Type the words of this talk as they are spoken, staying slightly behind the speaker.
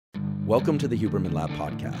Welcome to the Huberman Lab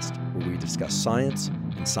podcast, where we discuss science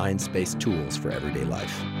and science-based tools for everyday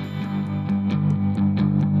life.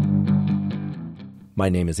 My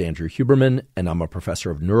name is Andrew Huberman, and I'm a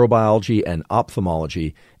professor of neurobiology and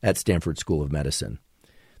ophthalmology at Stanford School of Medicine.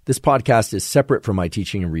 This podcast is separate from my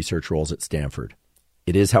teaching and research roles at Stanford.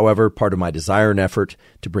 It is, however, part of my desire and effort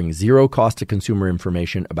to bring zero cost to consumer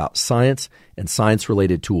information about science and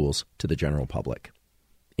science-related tools to the general public.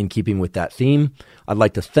 In keeping with that theme, I'd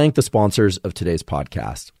like to thank the sponsors of today's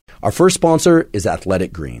podcast. Our first sponsor is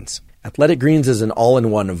Athletic Greens. Athletic Greens is an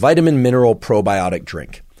all-in-one vitamin mineral probiotic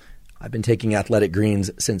drink. I've been taking Athletic Greens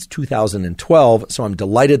since 2012, so I'm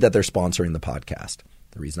delighted that they're sponsoring the podcast.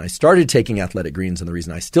 The reason I started taking Athletic Greens and the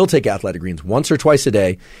reason I still take Athletic Greens once or twice a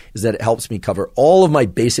day is that it helps me cover all of my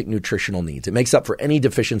basic nutritional needs. It makes up for any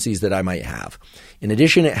deficiencies that I might have. In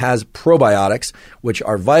addition, it has probiotics, which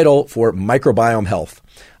are vital for microbiome health.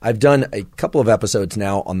 I've done a couple of episodes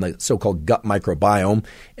now on the so-called gut microbiome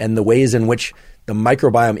and the ways in which the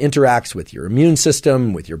microbiome interacts with your immune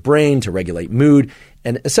system, with your brain to regulate mood,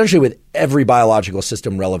 and essentially with every biological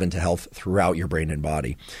system relevant to health throughout your brain and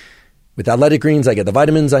body. With Athletic Greens, I get the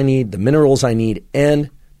vitamins I need, the minerals I need, and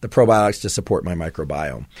the probiotics to support my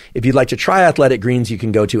microbiome. If you'd like to try Athletic Greens, you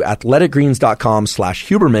can go to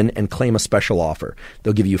athleticgreens.com/Huberman and claim a special offer.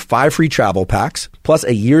 They'll give you 5 free travel packs, plus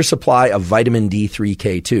a year's supply of vitamin D3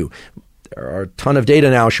 K2. There are a ton of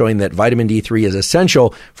data now showing that vitamin D3 is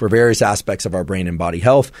essential for various aspects of our brain and body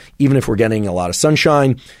health. Even if we're getting a lot of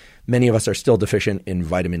sunshine, many of us are still deficient in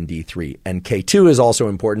vitamin D3. And K2 is also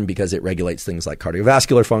important because it regulates things like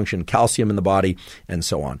cardiovascular function, calcium in the body, and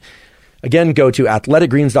so on. Again, go to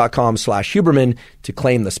athleticgreens.com/Huberman to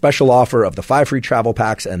claim the special offer of the 5 free travel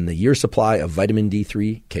packs and the year supply of vitamin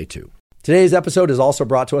D3 K2. Today's episode is also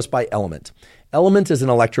brought to us by Element. Element is an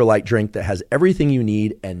electrolyte drink that has everything you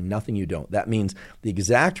need and nothing you don't. That means the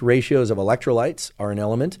exact ratios of electrolytes are in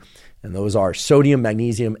Element, and those are sodium,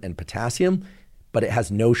 magnesium, and potassium, but it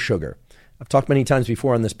has no sugar. I've talked many times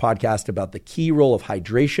before on this podcast about the key role of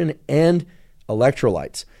hydration and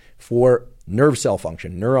electrolytes for nerve cell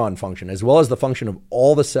function, neuron function, as well as the function of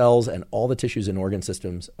all the cells and all the tissues and organ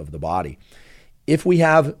systems of the body. If we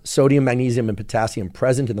have sodium, magnesium, and potassium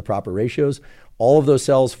present in the proper ratios, all of those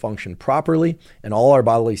cells function properly and all our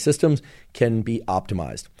bodily systems can be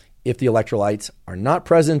optimized. If the electrolytes are not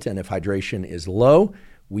present and if hydration is low,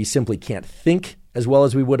 we simply can't think as well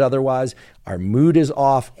as we would otherwise. Our mood is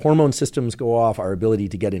off, hormone systems go off, our ability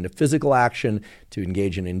to get into physical action, to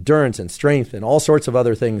engage in endurance and strength and all sorts of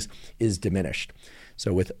other things is diminished.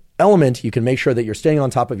 So with Element, you can make sure that you're staying on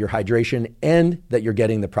top of your hydration and that you're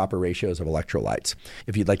getting the proper ratios of electrolytes.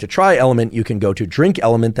 If you'd like to try Element, you can go to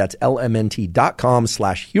drinkelement, that's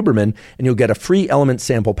lmnt.com/Huberman, and you'll get a free Element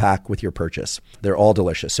sample pack with your purchase. They're all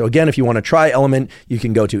delicious. So again, if you want to try Element, you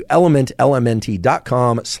can go to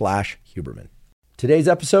lmnt.com/Huberman. Today's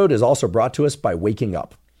episode is also brought to us by Waking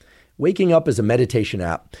Up. Waking Up is a meditation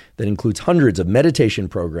app that includes hundreds of meditation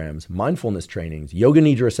programs, mindfulness trainings, yoga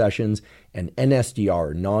nidra sessions, and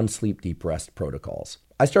NSDR, non-sleep deep rest protocols.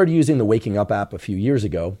 I started using the Waking Up app a few years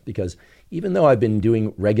ago because even though I've been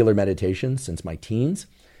doing regular meditation since my teens,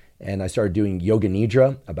 and I started doing yoga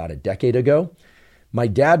nidra about a decade ago, my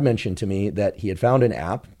dad mentioned to me that he had found an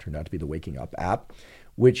app, turned out to be the Waking Up app,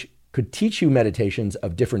 which could teach you meditations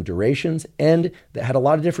of different durations and that had a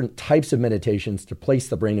lot of different types of meditations to place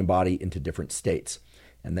the brain and body into different states,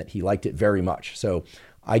 and that he liked it very much. So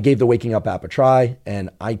I gave the Waking Up app a try, and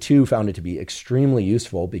I too found it to be extremely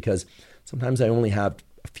useful because sometimes I only have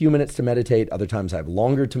a few minutes to meditate, other times I have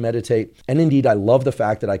longer to meditate, and indeed I love the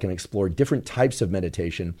fact that I can explore different types of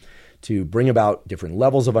meditation to bring about different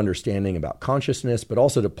levels of understanding about consciousness, but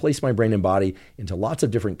also to place my brain and body into lots of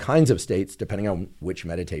different kinds of states depending on which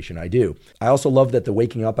meditation I do. I also love that the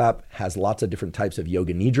Waking Up app has lots of different types of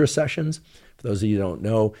yoga nidra sessions. For those of you who don't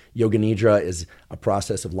know, yoga nidra is a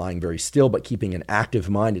process of lying very still but keeping an active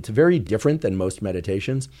mind. It's very different than most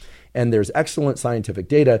meditations, and there's excellent scientific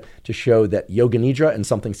data to show that yoga nidra and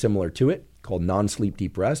something similar to it, called non-sleep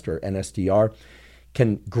deep rest or NSDR,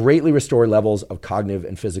 can greatly restore levels of cognitive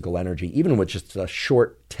and physical energy, even with just a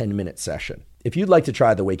short 10-minute session. If you'd like to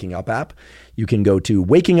try the Waking Up app, you can go to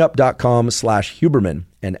wakingup.com/Huberman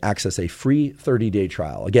and access a free 30-day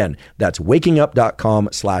trial. Again, that's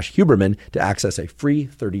wakingup.com/Huberman to access a free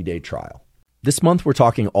 30-day trial. This month, we're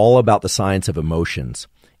talking all about the science of emotions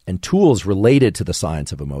and tools related to the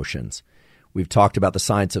science of emotions. We've talked about the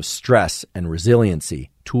science of stress and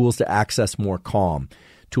resiliency, tools to access more calm,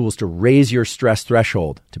 tools to raise your stress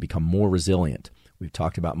threshold to become more resilient. We've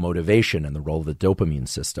talked about motivation and the role of the dopamine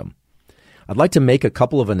system. I'd like to make a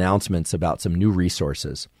couple of announcements about some new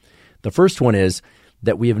resources. The first one is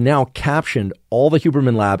that we have now captioned all the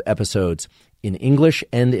Huberman Lab episodes in English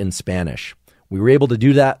and in Spanish. We were able to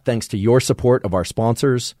do that thanks to your support of our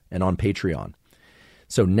sponsors and on Patreon.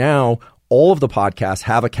 So now all of the podcasts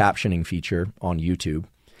have a captioning feature on YouTube,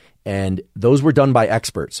 and those were done by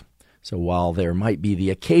experts. So while there might be the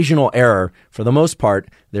occasional error, for the most part,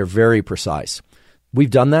 they're very precise. We've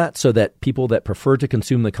done that so that people that prefer to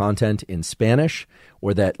consume the content in Spanish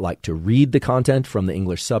or that like to read the content from the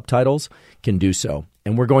English subtitles can do so.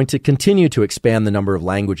 And we're going to continue to expand the number of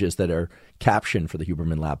languages that are captioned for the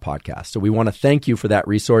Huberman Lab podcast. So we want to thank you for that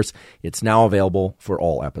resource. It's now available for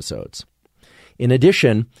all episodes. In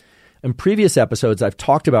addition, in previous episodes, I've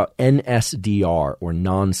talked about NSDR, or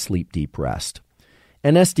non-sleep deep rest.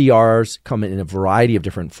 NSDRs come in a variety of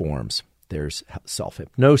different forms. There's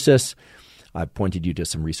self-hypnosis. I've pointed you to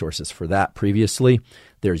some resources for that previously.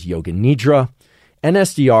 There's Yoga Nidra.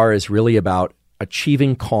 NSDR is really about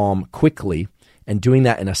achieving calm quickly and doing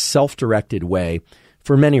that in a self-directed way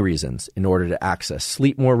for many reasons, in order to access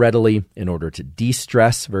sleep more readily, in order to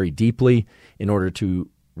de-stress very deeply, in order to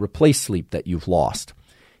replace sleep that you've lost.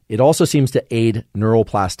 It also seems to aid neural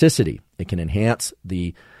plasticity. It can enhance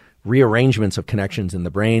the rearrangements of connections in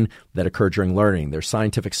the brain that occur during learning. There's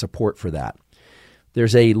scientific support for that.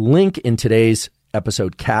 There's a link in today's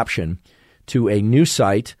episode caption to a new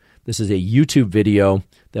site. This is a YouTube video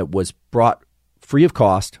that was brought free of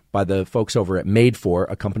cost by the folks over at Made For,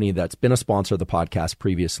 a company that's been a sponsor of the podcast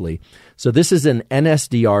previously. So this is an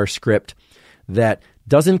NSDR script that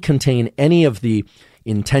doesn't contain any of the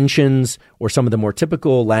intentions or some of the more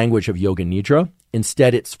typical language of Yoga Nidra.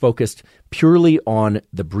 Instead, it's focused purely on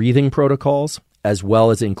the breathing protocols, as well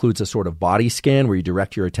as includes a sort of body scan where you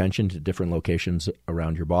direct your attention to different locations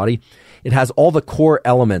around your body. It has all the core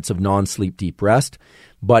elements of non-sleep deep rest,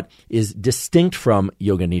 but is distinct from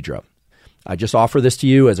Yoga Nidra. I just offer this to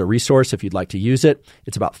you as a resource if you'd like to use it.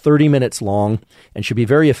 It's about 30 minutes long and should be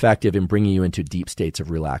very effective in bringing you into deep states of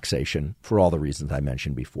relaxation for all the reasons I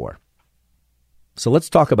mentioned before. So let's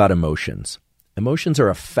talk about emotions. Emotions are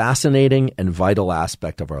a fascinating and vital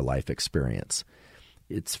aspect of our life experience.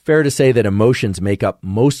 It's fair to say that emotions make up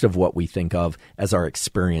most of what we think of as our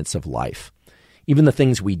experience of life. Even the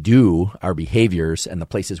things we do, our behaviors, and the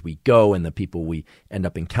places we go and the people we end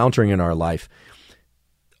up encountering in our life,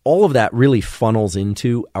 all of that really funnels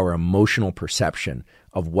into our emotional perception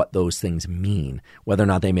of what those things mean, whether or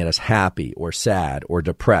not they made us happy or sad or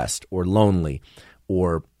depressed or lonely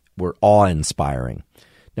or were awe-inspiring.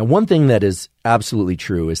 Now, one thing that is absolutely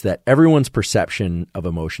true is that everyone's perception of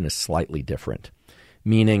emotion is slightly different,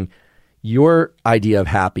 meaning your idea of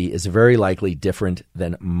happy is very likely different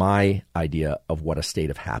than my idea of what a state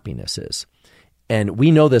of happiness is. And we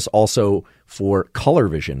know this also for color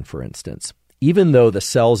vision, for instance. Even though the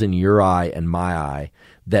cells in your eye and my eye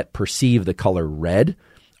that perceive the color red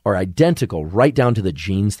are identical right down to the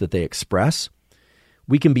genes that they express,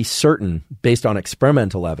 we can be certain, based on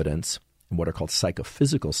experimental evidence and what are called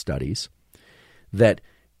psychophysical studies, that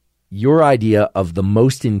your idea of the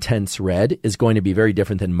most intense red is going to be very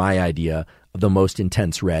different than my idea of the most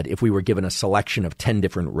intense red if we were given a selection of 10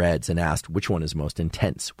 different reds and asked which one is most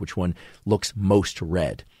intense, which one looks most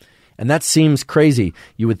red. And that seems crazy.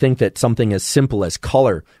 You would think that something as simple as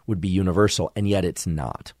color would be universal, and yet it's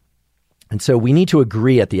not. And so we need to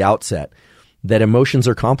agree at the outset that emotions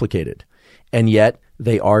are complicated, and yet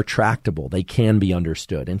they are tractable. They can be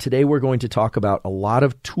understood. And today we're going to talk about a lot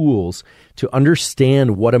of tools to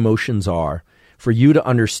understand what emotions are, for you to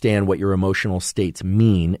understand what your emotional states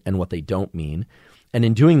mean and what they don't mean. And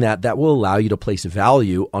in doing that, that will allow you to place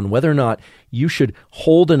value on whether or not you should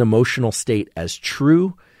hold an emotional state as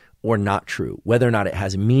true or not true, whether or not it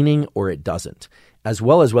has meaning or it doesn't, as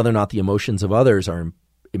well as whether or not the emotions of others are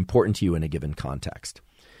important to you in a given context.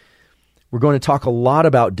 We're going to talk a lot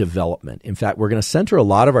about development. In fact, we're going to center a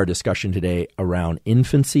lot of our discussion today around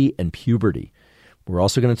infancy and puberty. We're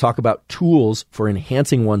also going to talk about tools for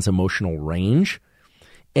enhancing one's emotional range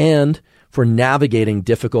and for navigating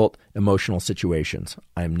difficult emotional situations.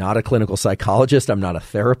 I'm not a clinical psychologist. I'm not a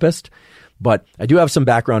therapist, but I do have some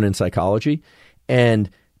background in psychology. And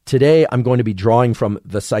today, I'm going to be drawing from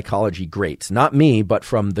the psychology greats, not me, but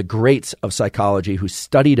from the greats of psychology who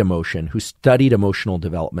studied emotion, who studied emotional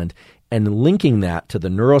development, and linking that to the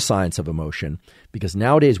neuroscience of emotion, because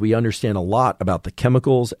nowadays we understand a lot about the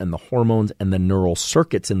chemicals and the hormones and the neural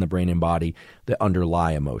circuits in the brain and body that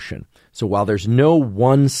underlie emotion. So while there's no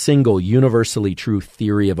one single universally true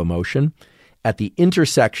theory of emotion, at the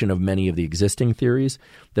intersection of many of the existing theories,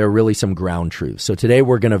 there are really some ground truths. So today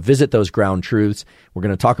we're going to visit those ground truths. We're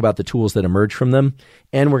going to talk about the tools that emerge from them,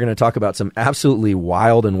 and we're going to talk about some absolutely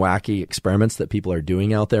wild and wacky experiments that people are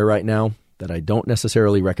doing out there right now that I don't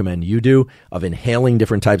necessarily recommend you do, of inhaling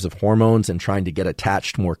different types of hormones and trying to get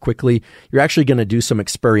attached more quickly. You're actually going to do some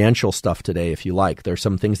experiential stuff today if you like. There's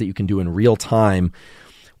some things that you can do in real time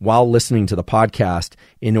while listening to the podcast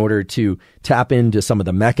in order to tap into some of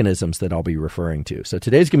the mechanisms that I'll be referring to. So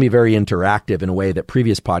today's going to be very interactive in a way that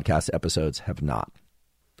previous podcast episodes have not.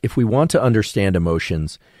 If we want to understand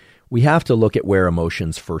emotions, we have to look at where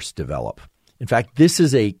emotions first develop. In fact, this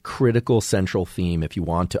is a critical central theme if you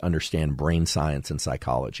want to understand brain science and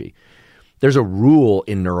psychology. There's a rule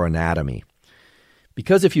in neuroanatomy.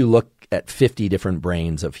 Because if you look at 50 different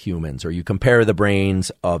brains of humans, or you compare the brains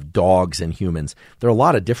of dogs and humans, there are a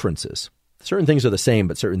lot of differences. Certain things are the same,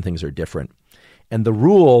 but certain things are different. And the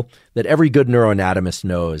rule that every good neuroanatomist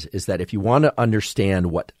knows is that if you want to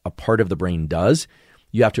understand what a part of the brain does,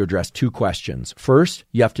 you have to address two questions. First,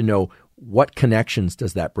 you have to know what connections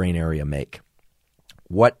does that brain area make?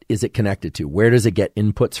 What is it connected to? Where does it get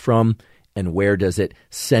inputs from? And where does it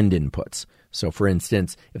send inputs? So for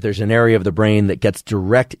instance, if there's an area of the brain that gets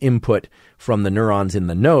direct input from the neurons in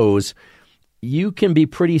the nose, you can be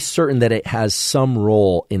pretty certain that it has some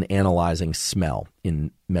role in analyzing smell,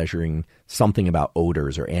 in measuring something about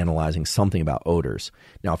odors or analyzing something about odors.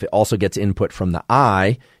 Now, if it also gets input from the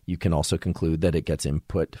eye, you can also conclude that it gets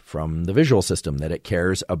input from the visual system, that it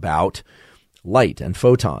cares about light and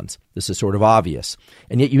photons. This is sort of obvious.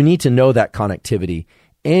 And yet you need to know that connectivity,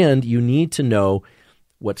 and you need to know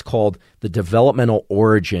what's called the developmental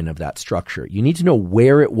origin of that structure. You need to know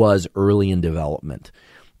where it was early in development,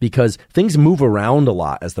 because things move around a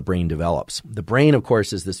lot as the brain develops. The brain, of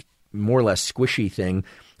course, is this more or less squishy thing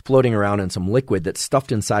floating around in some liquid that's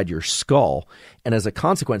stuffed inside your skull. And as a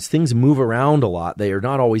consequence, things move around a lot. They are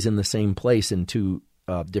not always in the same place in two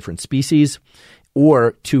different species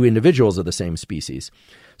or two individuals of the same species.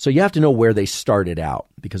 So you have to know where they started out,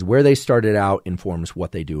 because where they started out informs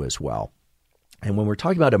what they do as well. And when we're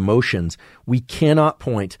talking about emotions, we cannot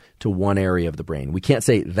point to one area of the brain. We can't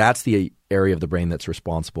say that's the area of the brain that's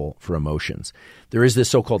responsible for emotions. There is this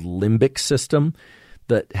so-called limbic system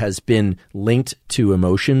that has been linked to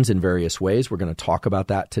emotions in various ways. We're going to talk about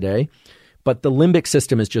that today. But the limbic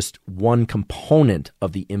system is just one component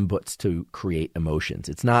of the inputs to create emotions.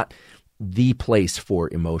 It's not the place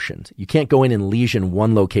for emotions. You can't go in and lesion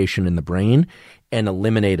one location in the brain and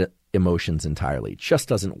eliminate emotions entirely. It just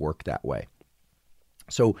doesn't work that way.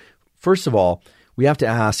 So first of all, we have to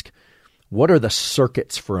ask, what are the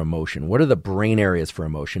circuits for emotion? What are the brain areas for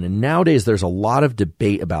emotion? And nowadays, there's a lot of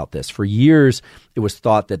debate about this. For years, it was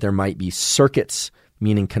thought that there might be circuits,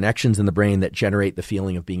 meaning connections in the brain that generate the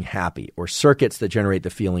feeling of being happy, or circuits that generate the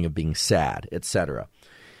feeling of being sad, etc.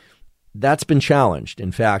 That's been challenged.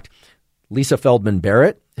 In fact, Lisa Feldman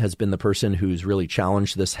Barrett has been the person who's really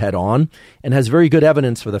challenged this head on and has very good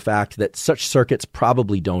evidence for the fact that such circuits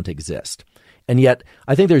probably don't exist. And yet,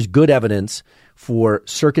 I think there's good evidence for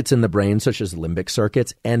circuits in the brain, such as limbic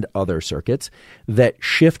circuits and other circuits, that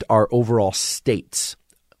shift our overall states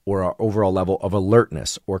or our overall level of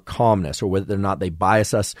alertness or calmness, or whether or not they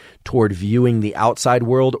bias us toward viewing the outside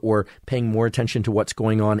world or paying more attention to what's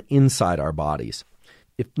going on inside our bodies.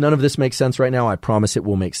 If none of this makes sense right now, I promise it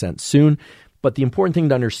will make sense soon. But the important thing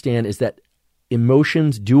to understand is that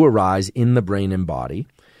emotions do arise in the brain and body.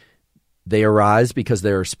 They arise because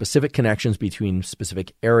there are specific connections between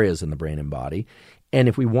specific areas in the brain and body. And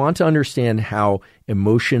if we want to understand how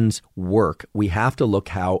emotions work, we have to look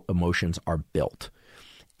how emotions are built.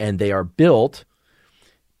 And they are built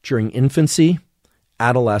during infancy,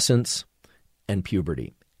 adolescence, and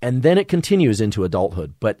puberty. And then it continues into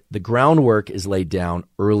adulthood. But the groundwork is laid down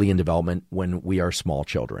early in development when we are small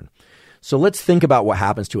children. So let's think about what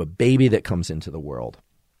happens to a baby that comes into the world.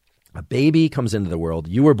 A baby comes into the world.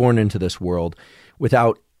 You were born into this world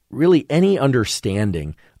without really any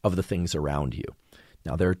understanding of the things around you.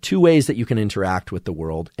 Now, there are two ways that you can interact with the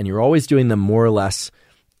world, and you're always doing them more or less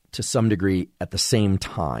to some degree at the same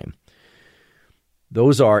time.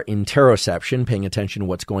 Those are interoception, paying attention to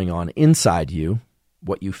what's going on inside you,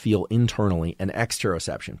 what you feel internally, and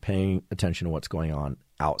exteroception, paying attention to what's going on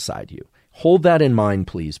outside you. Hold that in mind,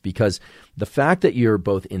 please, because the fact that you're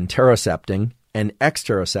both interocepting and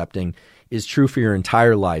exterocepting is true for your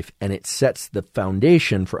entire life, and it sets the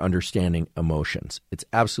foundation for understanding emotions. It's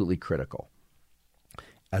absolutely critical.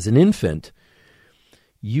 As an infant,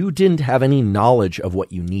 you didn't have any knowledge of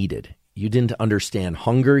what you needed. You didn't understand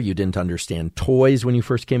hunger. You didn't understand toys when you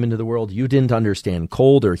first came into the world. You didn't understand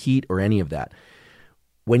cold or heat or any of that.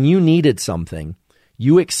 When you needed something,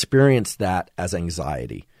 you experienced that as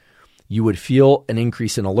anxiety. You would feel an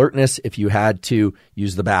increase in alertness if you had to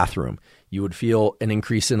use the bathroom. You would feel an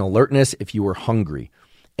increase in alertness if you were hungry.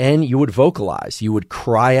 And you would vocalize. You would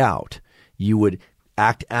cry out. You would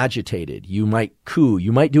act agitated. You might coo.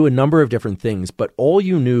 You might do a number of different things, but all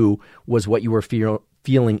you knew was what you were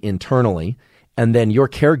feeling internally. And then your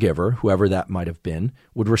caregiver, whoever that might have been,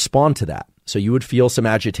 would respond to that. So you would feel some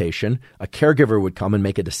agitation. A caregiver would come and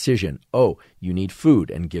make a decision. Oh, you need food,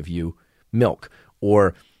 and give you milk,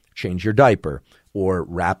 or change your diaper, or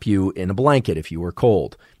wrap you in a blanket if you were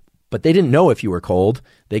cold. But they didn't know if you were cold.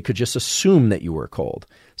 They could just assume that you were cold.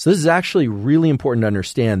 So this is actually really important to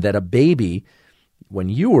understand that a baby, when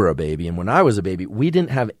you were a baby and when I was a baby, we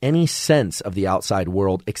didn't have any sense of the outside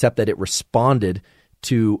world except that it responded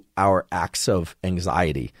to our acts of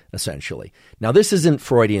anxiety, essentially. Now, this isn't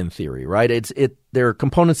Freudian theory, right? There are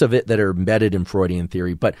components of it that are embedded in Freudian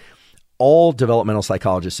theory, but all developmental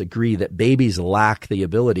psychologists agree that babies lack the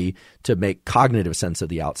ability to make cognitive sense of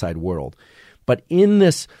the outside world. But in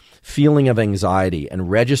this feeling of anxiety and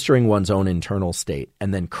registering one's own internal state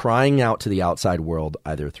and then crying out to the outside world,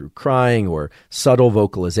 either through crying or subtle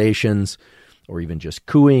vocalizations or even just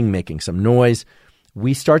cooing, making some noise,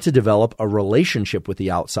 we start to develop a relationship with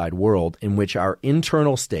the outside world in which our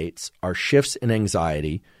internal states, our shifts in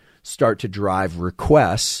anxiety, start to drive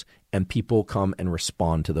requests, and people come and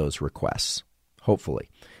respond to those requests, hopefully.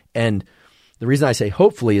 And the reason I say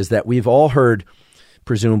hopefully is that we've all heard,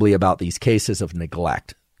 presumably, about these cases of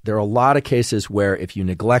neglect. There are a lot of cases where if you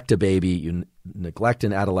neglect a baby, you neglect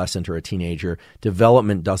an adolescent or a teenager,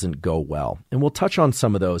 development doesn't go well. And we'll touch on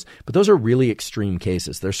some of those, but those are really extreme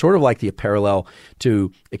cases. They're sort of like the parallel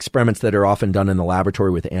to experiments that are often done in the laboratory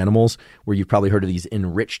with animals, where you've probably heard of these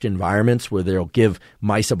enriched environments where they'll give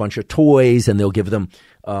mice a bunch of toys and they'll give them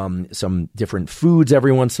some different foods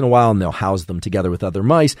every once in a while, and they'll house them together with other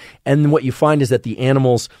mice. And what you find is that the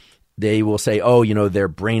animals, they will say, oh, their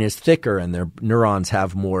brain is thicker and their neurons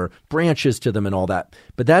have more branches to them and all that.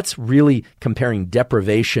 But that's really comparing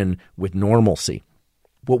deprivation with normalcy.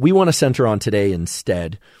 What we want to center on today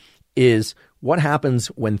instead is what happens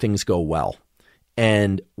when things go well,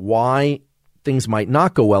 and why things might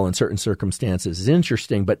not go well in certain circumstances is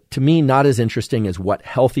interesting, but to me, not as interesting as what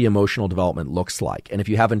healthy emotional development looks like. And if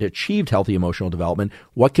you haven't achieved healthy emotional development,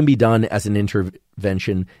 what can be done as an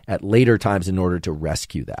intervention at later times in order to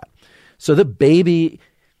rescue that. So the baby,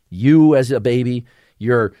 you as a baby,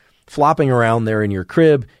 you're flopping around there in your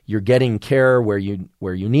crib, you're getting care where you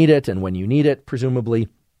need it and when you need it, presumably.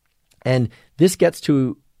 And this gets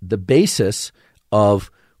to the basis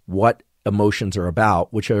of what emotions are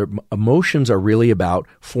about, which are emotions are really about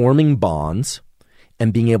forming bonds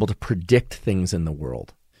and being able to predict things in the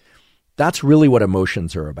world. That's really what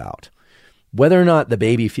emotions are about. Whether or not the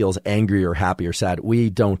baby feels angry or happy or sad,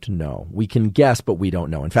 we don't know. We can guess, but we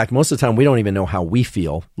don't know. In fact, most of the time, we don't even know how we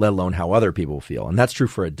feel, let alone how other people feel. And that's true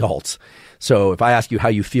for adults. So if I ask you how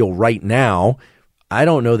you feel right now, I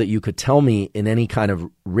don't know that you could tell me in any kind of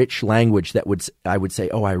rich language that I would say,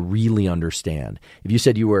 oh, I really understand. If you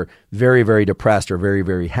said you were very, very depressed or very,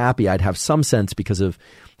 very happy, I'd have some sense because of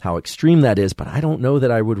how extreme that is, but I don't know that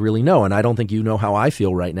I would really know. And I don't think you know how I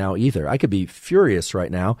feel right now either. I could be furious right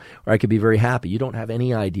now, or I could be very happy. You don't have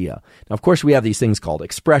any idea. Now, of course, we have these things called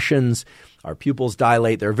expressions. Our pupils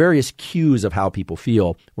dilate. There are various cues of how people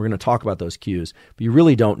feel. We're going to talk about those cues, but you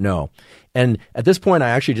really don't know. And at this point, I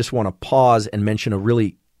actually just want to pause and mention a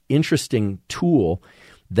really interesting tool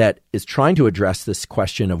that is trying to address this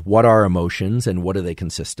question of what are emotions and what do they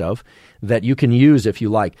consist of, that you can use if you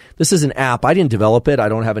like. This is an app. I didn't develop it. I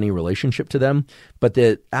don't have any relationship to them, but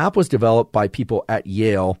the app was developed by people at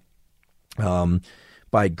Yale,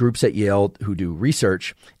 by groups at Yale who do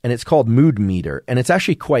research, and it's called Mood Meter, and it's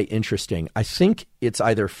actually quite interesting. I think it's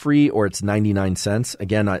either free or it's 99 cents.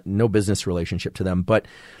 Again, no business relationship to them, but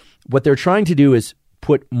what they're trying to do is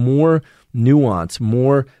put more nuance,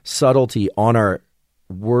 more subtlety on our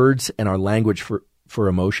words and our language for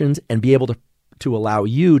emotions, and be able to allow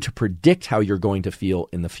you to predict how you're going to feel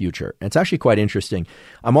in the future. And it's actually quite interesting.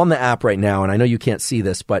 I'm on the app right now, and I know you can't see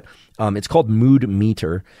this, but it's called Mood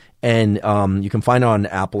Meter, and you can find it on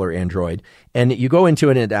Apple or Android. And you go into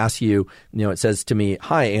it, and it asks you, it says to me,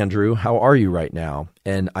 "Hi, Andrew, how are you right now?"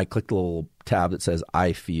 And I click the little tab that says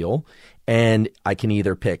 "I feel," and I can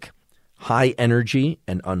either pick high energy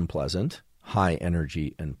and unpleasant, high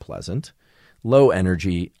energy and pleasant, low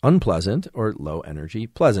energy, unpleasant, or low energy,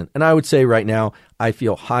 pleasant. And I would say right now, I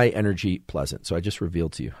feel high energy, pleasant. So I just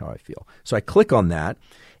revealed to you how I feel. So I click on that,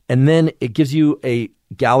 and then it gives you a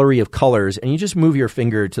gallery of colors, and you just move your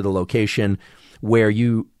finger to the location where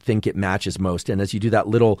you think it matches most. And as you do that,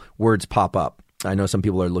 little words pop up. I know some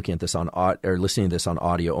people are looking at this or listening to this on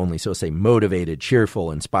audio only. So say motivated,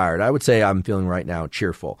 cheerful, inspired. I would say I'm feeling right now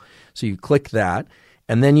cheerful. So you click that,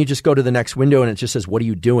 and then you just go to the next window, and it just says, "What are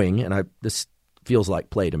you doing?" And this feels like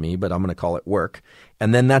play to me, but I'm going to call it work.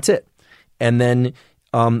 And then that's it. And then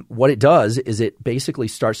what it does is it basically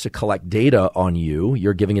starts to collect data on you.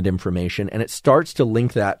 You're giving it information, and it starts to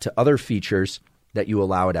link that to other features that you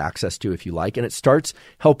allow it access to if you like. And it starts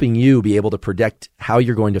helping you be able to predict how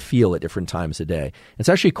you're going to feel at different times a day. It's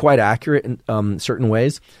actually quite accurate in certain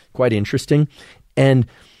ways, quite interesting. And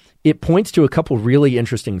it points to a couple really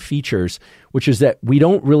interesting features, which is that we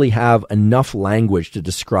don't really have enough language to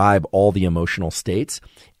describe all the emotional states.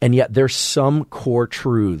 And yet there's some core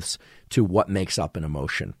truths to what makes up an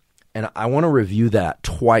emotion. And I want to review that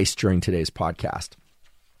twice during today's podcast,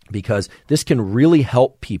 because this can really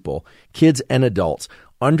help people, kids and adults,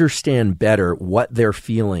 understand better what they're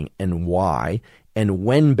feeling and why, and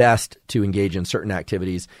when best to engage in certain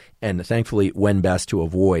activities, and thankfully when best to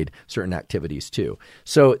avoid certain activities too.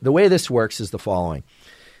 So the way this works is the following.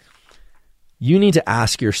 You need to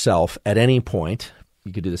ask yourself at any point,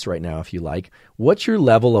 you could do this right now if you like, what's your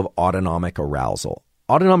level of autonomic arousal?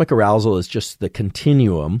 Autonomic arousal is just the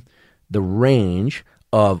continuum, the range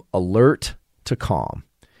of alert to calm.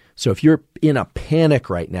 So if you're in a panic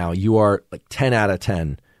right now, you are like 10 out of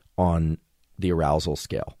 10 on the arousal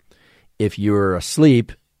scale. If you're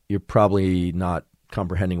asleep, you're probably not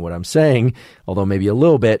comprehending what I'm saying, although maybe a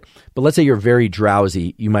little bit. But let's say you're very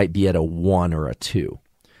drowsy, you might be at a 1 or a 2.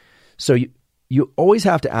 So you always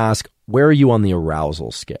have to ask, where are you on the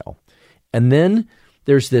arousal scale? And then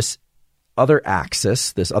there's this other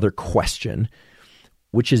axis, this other question,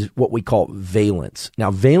 which is what we call valence. Now,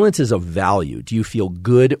 valence is a value. Do you feel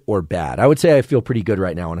good or bad? I would say I feel pretty good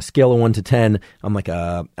right now. On a scale of 1 to 10, I'm like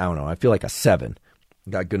I feel like a 7.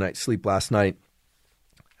 Got a good night's sleep last night.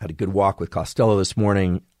 Had a good walk with Costello this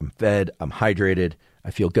morning. I'm fed. I'm hydrated. I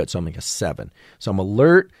feel good. So I'm like a 7. So I'm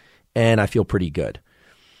alert and I feel pretty good.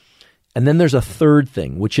 And then there's a third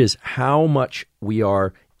thing, which is how much we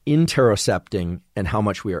are interocepting and how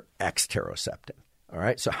much we are exterocepting. All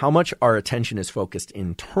right. So how much our attention is focused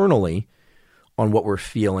internally on what we're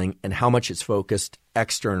feeling and how much it's focused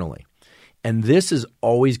externally. And this is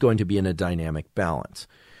always going to be in a dynamic balance.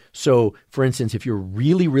 So for instance, if you're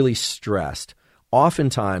really, really stressed,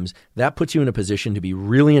 oftentimes that puts you in a position to be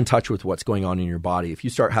really in touch with what's going on in your body. If you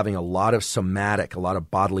start having a lot of somatic, a lot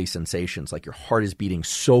of bodily sensations, like your heart is beating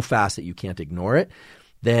so fast that you can't ignore it,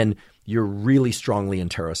 then you're really strongly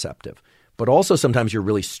interoceptive. But also sometimes you're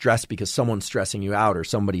really stressed because someone's stressing you out, or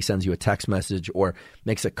somebody sends you a text message or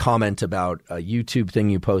makes a comment about a YouTube thing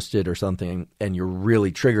you posted or something, and you're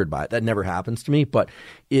really triggered by it. That never happens to me, but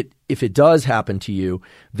if it does happen to you,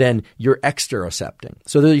 then you're exterocepting.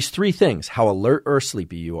 So there are these three things: how alert or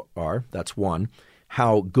sleepy you are, that's 1.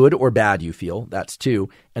 How good or bad you feel, that's 2.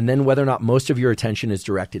 And then whether or not most of your attention is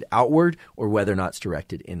directed outward or whether or not it's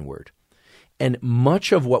directed inward. And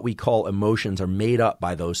much of what we call emotions are made up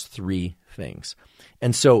by those 3 things.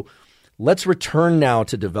 And so let's return now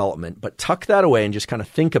to development, but tuck that away and just kind of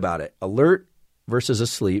think about it. Alert versus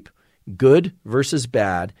asleep, good versus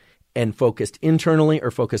bad, and focused internally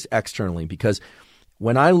or focused externally. Because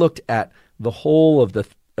when I looked at the whole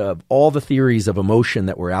of all the theories of emotion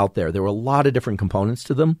that were out there, there were a lot of different components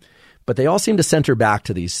to them, but they all seem to center back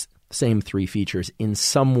to these same 3 features in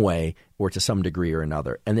some way or to some degree or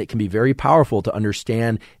another. And it can be very powerful to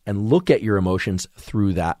understand and look at your emotions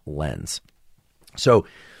through that lens. So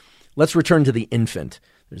let's return to the infant.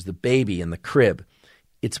 There's the baby in the crib.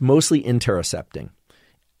 It's mostly interocepting.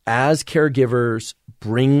 As caregivers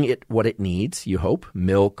bring it what it needs, you hope,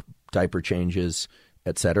 milk, diaper changes,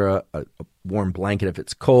 etc., a warm blanket if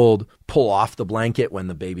it's cold, pull off the blanket when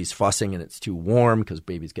the baby's fussing and it's too warm, because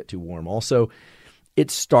babies get too warm also. It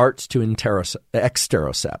starts to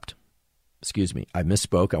exterocept. Excuse me, I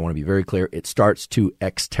misspoke. I want to be very clear. It starts to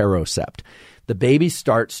exterocept. The baby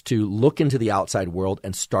starts to look into the outside world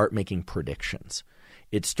and start making predictions.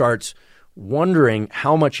 It starts wondering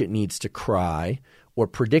how much it needs to cry, or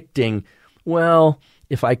predicting, well,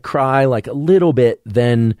 if I cry like a little bit,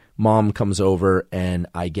 then mom comes over and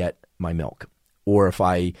I get my milk. Or if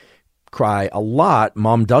I cry a lot,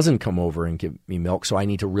 mom doesn't come over and give me milk, so I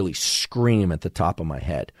need to really scream at the top of my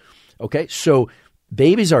head. Okay, so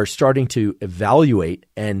babies are starting to evaluate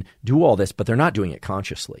and do all this, but they're not doing it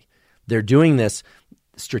consciously. They're doing this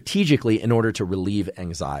strategically in order to relieve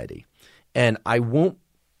anxiety. And I won't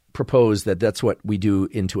propose that that's what we do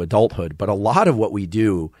into adulthood, but a lot of what we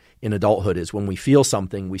do in adulthood is when we feel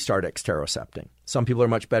something, we start exterocepting. Some people are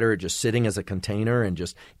much better at just sitting as a container and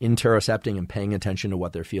just interocepting and paying attention to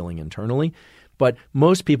what they're feeling internally. But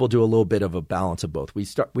most people do a little bit of a balance of both.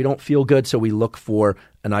 We don't feel good, so we look for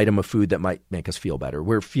an item of food that might make us feel better.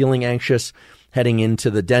 We're feeling anxious, heading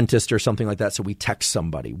into the dentist or something like that, so we text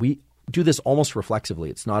somebody. We do this almost reflexively.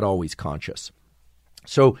 It's not always conscious.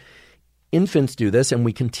 So infants do this, and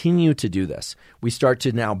we continue to do this. We start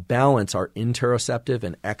to now balance our interoceptive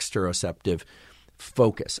and exteroceptive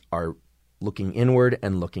focus, our looking inward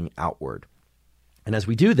and looking outward. And as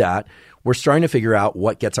we do that, we're starting to figure out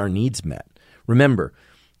what gets our needs met. Remember,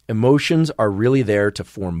 emotions are really there to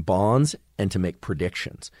form bonds and to make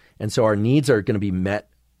predictions. And so our needs are going to be met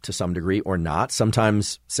to some degree or not.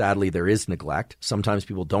 Sometimes, sadly, there is neglect. Sometimes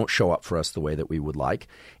people don't show up for us the way that we would like.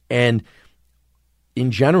 And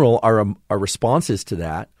in general, our responses to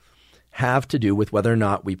that have to do with whether or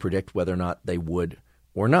not we predict whether or not they would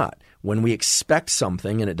or not. When we expect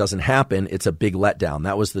something and it doesn't happen, it's a big letdown.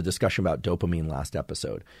 That was the discussion about dopamine last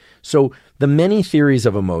episode. So the many theories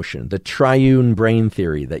of emotion, the triune brain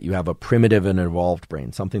theory, that you have a primitive and evolved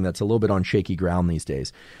brain, something that's a little bit on shaky ground these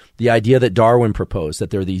days. The idea that Darwin proposed, that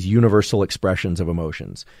there are these universal expressions of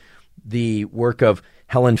emotions. The work of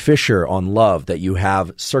Helen Fisher on love, that you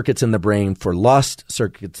have circuits in the brain for lust,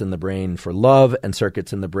 circuits in the brain for love, and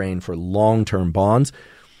circuits in the brain for long-term bonds,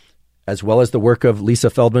 as well as the work of Lisa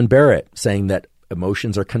Feldman Barrett, saying that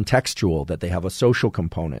emotions are contextual, that they have a social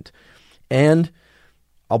component. And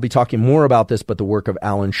I'll be talking more about this, but the work of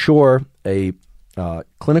Alan Shore, a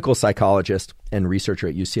clinical psychologist and researcher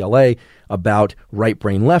at UCLA, about right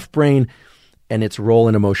brain, left brain, and its role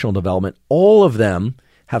in emotional development. All of them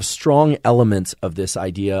have strong elements of this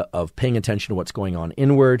idea of paying attention to what's going on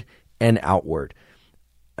inward and outward.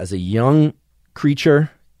 As a young creature,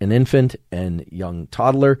 an infant and young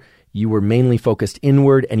toddler, you were mainly focused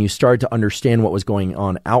inward, and you started to understand what was going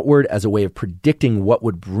on outward as a way of predicting what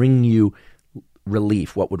would bring you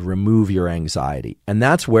relief, what would remove your anxiety. And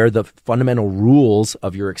that's where the fundamental rules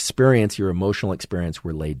of your experience, your emotional experience,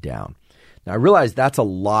 were laid down. Now, I realize that's a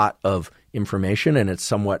lot of information, and it's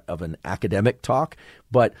somewhat of an academic talk,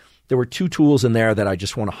 but there were two tools in there that I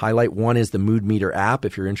just want to highlight. One is the Mood Meter app.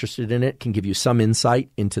 If you're interested in it, can give you some insight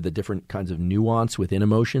into the different kinds of nuance within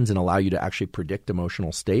emotions and allow you to actually predict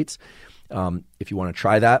emotional states. If you want to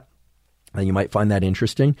try that, you might find that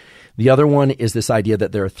interesting. The other one is this idea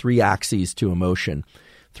that there are three axes to emotion,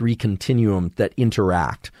 three continuums that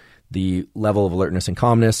interact: the level of alertness and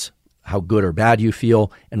calmness, how good or bad you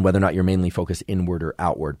feel, and whether or not you're mainly focused inward or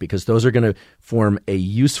outward, because those are going to form a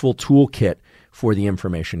useful toolkit for the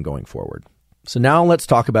information going forward. So now let's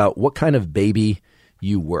talk about what kind of baby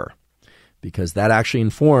you were, because that actually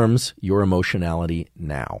informs your emotionality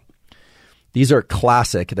now. These are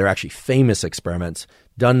classic, they're actually famous experiments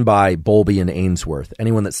done by Bowlby and Ainsworth.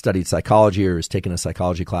 Anyone that studied psychology or has taken a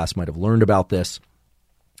psychology class might have learned about this.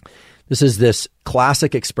 This is this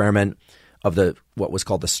classic experiment of what was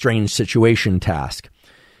called the strange situation task,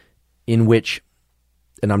 in which,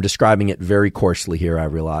 and I'm describing it very coarsely here, I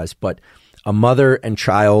realize, but a mother and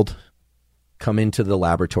child come into the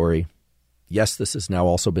laboratory. Yes, this has now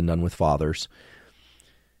also been done with fathers.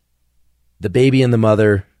 The baby and the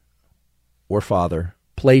mother or father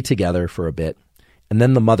play together for a bit, and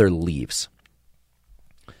then the mother leaves.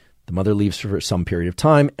 The mother leaves for some period of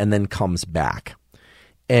time and then comes back.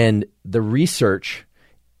 And the research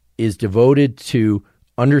is devoted to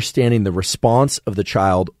understanding the response of the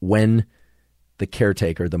child when the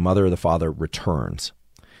caretaker, the mother or the father, returns.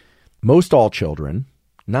 Most all children,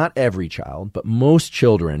 not every child, but most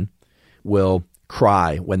children will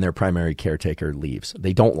cry when their primary caretaker leaves.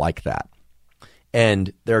 They don't like that.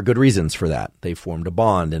 And there are good reasons for that. They've formed a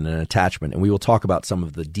bond and an attachment, and we will talk about some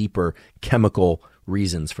of the deeper chemical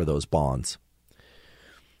reasons for those bonds.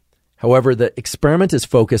 However, the experiment is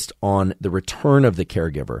focused on the return of the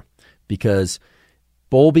caregiver, because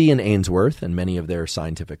Bowlby and Ainsworth and many of their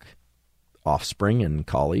scientific offspring and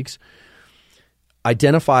colleagues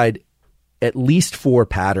identified at least 4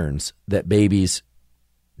 patterns that babies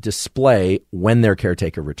display when their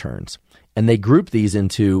caretaker returns. And they grouped these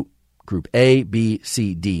into group A, B,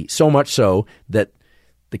 C, D, so much so that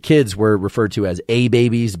the kids were referred to as A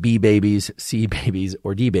babies, B babies, C babies,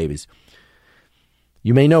 or D babies.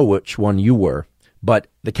 You may know which one you were, but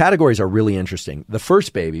the categories are really interesting. The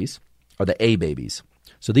first babies are the A babies.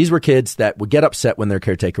 So these were kids that would get upset when their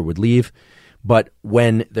caretaker would leave, but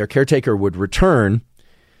when their caretaker would return,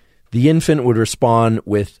 the infant would respond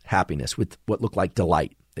with happiness, with what looked like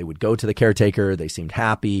delight. They would go to the caretaker. They seemed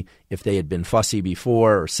happy. If they had been fussy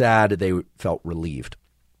before or sad, they felt relieved.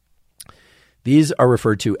 These are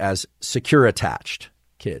referred to as secure attached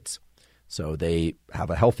kids. So they have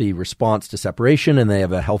a healthy response to separation, and they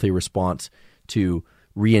have a healthy response to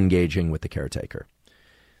re-engaging with the caretaker.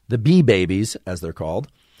 The B babies, as they're called,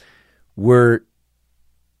 were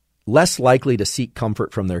less likely to seek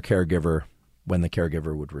comfort from their caregiver when the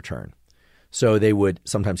caregiver would return. So they would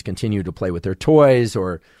sometimes continue to play with their toys,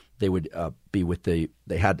 or They would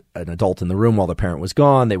they had an adult in the room while the parent was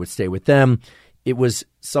gone. They would stay with them. It was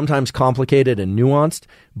sometimes complicated and nuanced,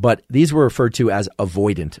 but these were referred to as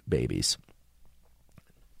avoidant babies.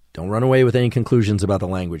 Don't run away with any conclusions about the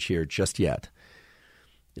language here just yet.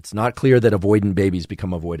 It's not clear that avoidant babies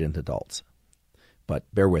become avoidant adults, but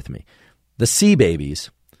bear with me. The C babies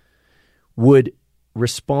would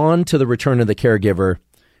respond to the return of the caregiver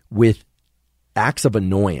with acts of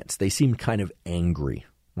annoyance. They seemed kind of angry,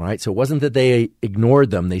 right? So it wasn't that they ignored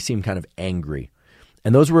them. They seemed kind of angry.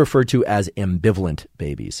 And those were referred to as ambivalent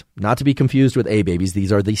babies. Not to be confused with A babies.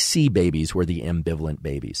 These are the C babies, were the ambivalent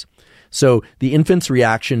babies. So the infant's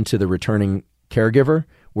reaction to the returning caregiver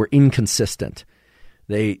were inconsistent.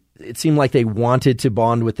 It seemed like they wanted to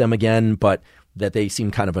bond with them again, but that they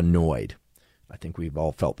seemed kind of annoyed. I think we've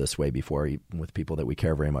all felt this way before, even with people that we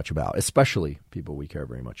care very much about, especially people we care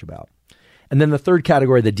very much about. And then the third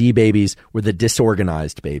category, the D babies, were the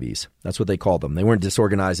disorganized babies. That's what they called them. They weren't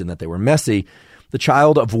disorganized in that they were messy. The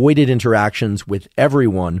child avoided interactions with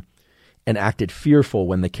everyone and acted fearful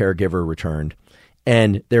when the caregiver returned.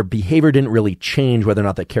 And their behavior didn't really change whether or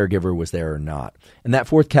not the caregiver was there or not. And that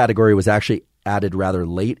fourth category was actually added rather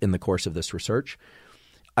late in the course of this research.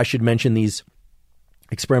 I should mention these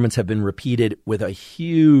experiments have been repeated with a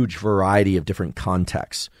huge variety of different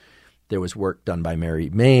contexts. There was work done by Mary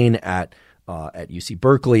Main at UC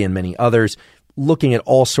Berkeley and many others looking at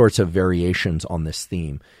all sorts of variations on this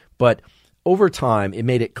theme. But over time, it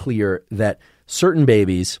made it clear that certain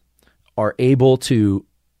babies are able to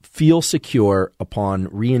feel secure upon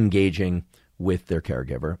re-engaging with their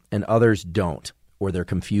caregiver, and others don't, or they're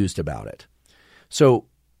confused about it. So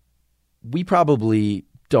we probably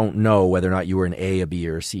don't know whether or not you were an A, a B,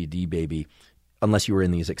 or a C, D baby unless you were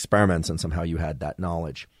in these experiments and somehow you had that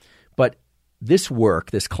knowledge. But this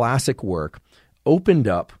work, this classic work, opened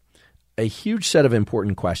up a huge set of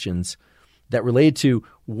important questions that related to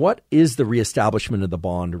what is the reestablishment of the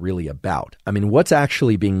bond really about? I mean, what's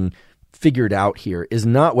actually being figured out here is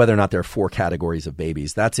not whether or not there are four categories of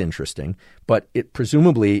babies. That's interesting, but it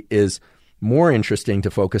presumably is more interesting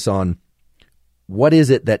to focus on what is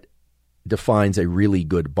it that defines a really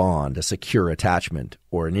good bond, a secure attachment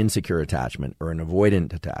or an insecure attachment or an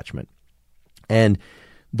avoidant attachment. And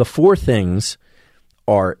the four things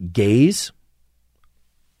are gaze,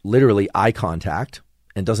 literally eye contact,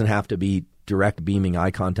 and doesn't have to be direct beaming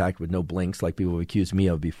eye contact with no blinks like people have accused me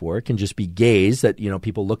of before. It can just be gaze that,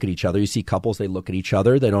 people look at each other. You see couples, they look at each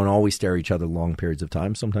other. They don't always stare at each other long periods of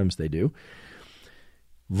time. Sometimes they do.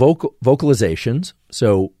 Vocalizations,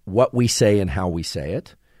 so what we say and how we say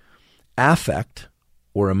it. Affect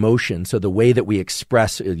or emotion, so the way that we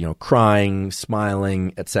express, crying,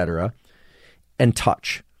 smiling, etc. And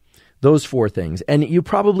touch. Those four things. And you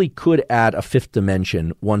probably could add a fifth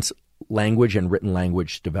dimension once language and written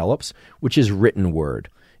language develops, which is written word.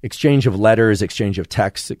 Exchange of letters, exchange of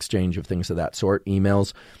texts, exchange of things of that sort,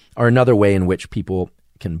 emails, are another way in which people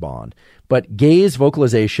can bond. But gaze,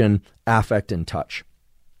 vocalization, affect, and touch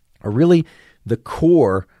are really the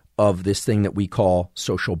core of this thing that we call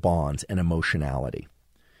social bonds and emotionality.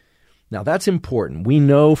 Now, that's important. We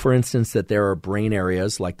know, for instance, that there are brain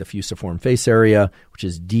areas like the fusiform face area, which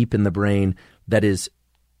is deep in the brain, that is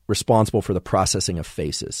responsible for the processing of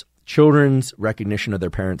faces. Children's recognition of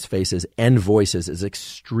their parents' faces and voices is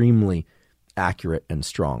extremely accurate and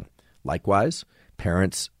strong. Likewise,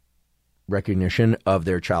 parents' recognition of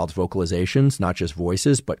their child's vocalizations, not just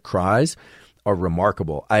voices, but cries, are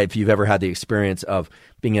remarkable. If you've ever had the experience of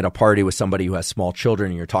being at a party with somebody who has small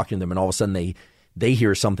children and you're talking to them and all of a sudden they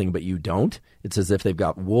hear something but you don't, it's as if they've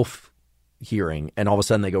got wolf hearing and all of a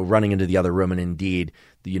sudden they go running into the other room and indeed,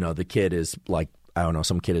 the kid is like, I don't know,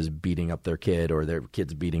 some kid is beating up their kid or their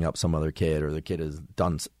kid's beating up some other kid or the kid has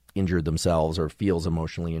injured themselves or feels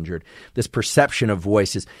emotionally injured. This perception of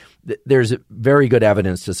voice is, there's very good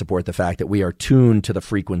evidence to support the fact that we are tuned to the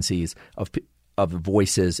frequencies of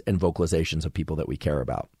voices and vocalizations of people that we care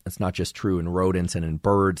about. It's not just true in rodents and in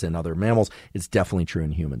birds and other mammals. It's definitely true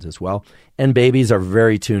in humans as well. And babies are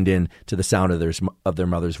very tuned in to the sound of their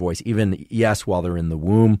mother's voice. Even, while they're in the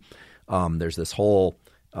womb, there's this whole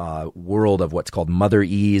world of what's called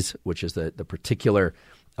motherese, which is the particular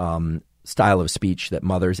style of speech that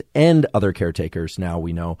mothers and other caretakers now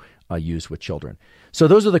we know use with children. So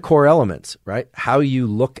those are the core elements, right? How you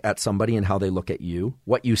look at somebody and how they look at you,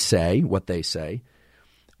 what you say, what they say,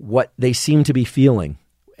 what they seem to be feeling,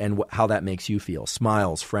 and how that makes you feel.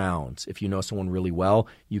 Smiles, frowns. If you know someone really well,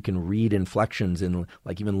 you can read inflections in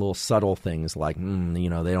like even little subtle things like,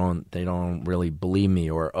 they don't really believe me,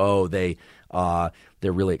 or they're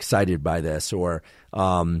really excited by this, or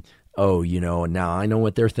now I know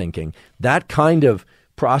what they're thinking. That kind of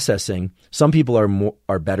processing, some people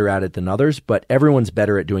are better at it than others, but everyone's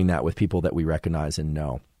better at doing that with people that we recognize and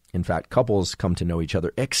know. In fact, couples come to know each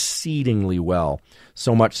other exceedingly well,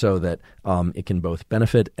 so much so that it can both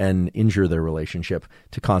benefit and injure their relationship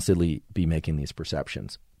to constantly be making these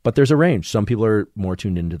perceptions. But there's a range. Some people are more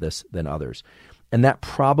tuned into this than others. And that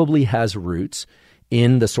probably has roots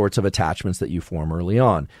in the sorts of attachments that you form early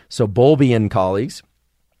on. So Bowlby and colleagues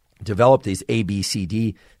developed these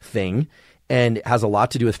ABCD thing, and it has a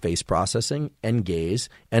lot to do with face processing and gaze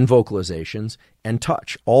and vocalizations and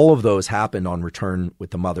touch. All of those happened on return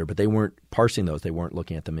with the mother, but they weren't parsing those. They weren't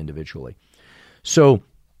looking at them individually. So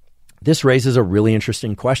this raises a really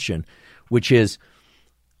interesting question, which is,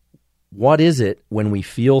 what is it when we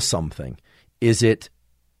feel something? Is it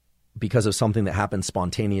because of something that happened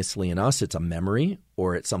spontaneously in us? It's a memory,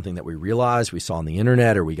 or it's something that we realized, we saw on the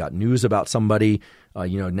internet, or we got news about somebody.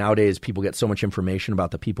 Nowadays people get so much information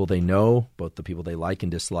about the people they know, both the people they like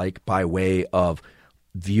and dislike, by way of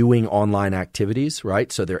viewing online activities, right?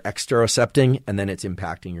 So they're exterocepting, and then it's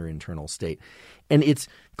impacting your internal state. And it's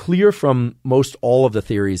clear from most all of the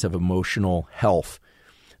theories of emotional health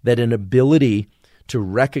that an ability to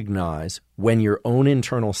recognize when your own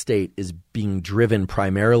internal state is being driven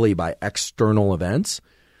primarily by external events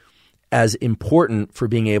as important for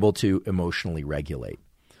being able to emotionally regulate,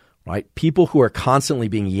 right? People who are constantly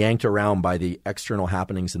being yanked around by the external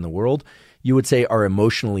happenings in the world, you would say, are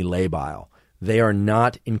emotionally labile. They are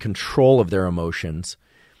not in control of their emotions.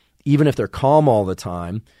 Even if they're calm all the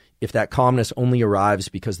time, if that calmness only arrives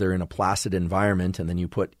because they're in a placid environment, and then you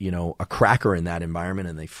put, a cracker in that environment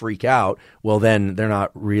and they freak out, well, then they're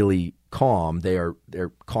not really calm. They're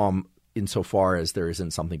calm insofar as there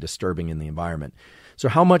isn't something disturbing in the environment. So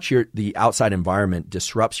how much the outside environment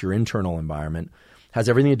disrupts your internal environment has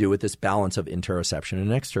everything to do with this balance of interoception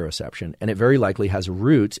and exteroception. And it very likely has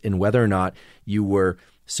roots in whether or not you were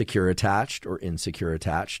secure attached or insecure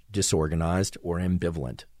attached, disorganized or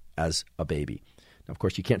ambivalent as a baby. Of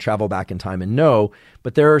course, you can't travel back in time and know,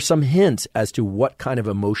 but there are some hints as to what kind of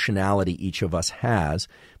emotionality each of us has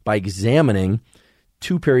by examining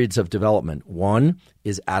two periods of development. One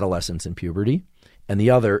is adolescence and puberty, and the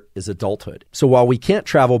other is adulthood. So while we can't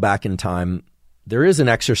travel back in time, there is an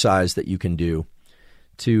exercise that you can do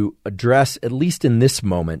to address, at least in this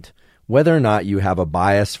moment, whether or not you have a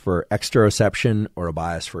bias for exteroception or a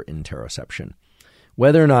bias for interoception.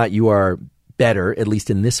 Whether or not you are better, at least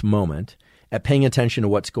in this moment, at paying attention to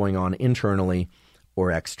what's going on internally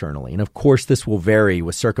or externally. And of course, this will vary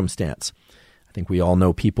with circumstance. I think we all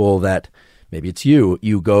know people that, maybe it's you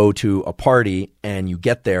go to a party and you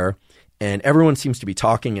get there and everyone seems to be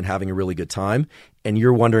talking and having a really good time, and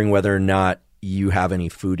you're wondering whether or not you have any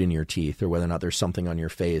food in your teeth, or whether or not there's something on your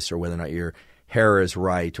face, or whether or not your hair is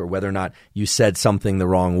right, or whether or not you said something the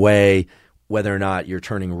wrong way, whether or not you're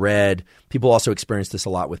turning red. People also experience this a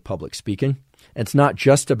lot with public speaking. And it's not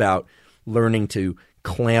just about learning to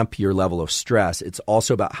clamp your level of stress. It's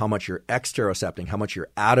also about how much you're exterocepting, how much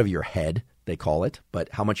you're out of your head, they call it, but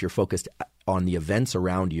how much you're focused on the events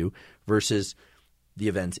around you versus the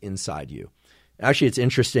events inside you. Actually, it's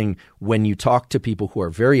interesting when you talk to people who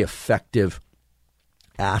are very effective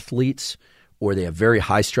athletes, or they have very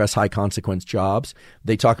high stress, high consequence jobs,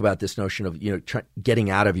 they talk about this notion of,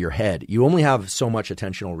 getting out of your head. You only have so much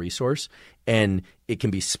attentional resource, and it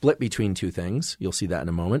can be split between two things. You'll see that in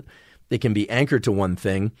a moment. It can be anchored to one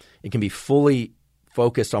thing. It can be fully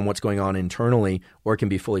focused on what's going on internally, or it can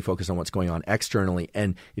be fully focused on what's going on externally.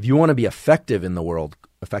 And if you want to be effective in the world,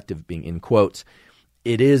 effective being in quotes,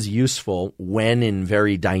 it is useful when in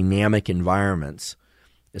very dynamic environments,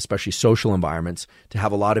 especially social environments, to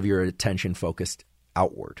have a lot of your attention focused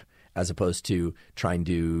outward, as opposed to trying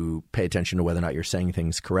to pay attention to whether or not you're saying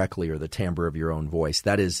things correctly or the timbre of your own voice.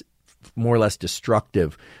 That is more or less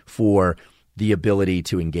destructive for the ability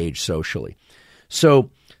to engage socially. So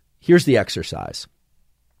here's the exercise.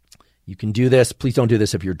 You can do this. Please don't do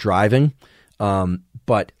this if you're driving.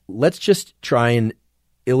 But let's just try and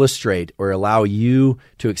illustrate or allow you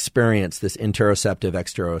to experience this interoceptive,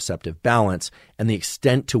 exteroceptive balance and the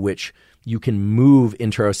extent to which you can move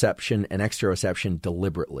interoception and exteroception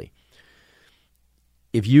deliberately.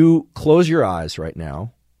 If you close your eyes right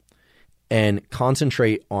now and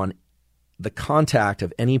concentrate on the contact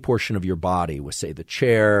of any portion of your body with, say, the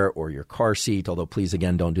chair or your car seat, although please,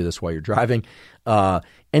 again, don't do this while you're driving,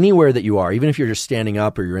 anywhere that you are, even if you're just standing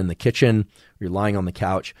up or you're in the kitchen, or you're lying on the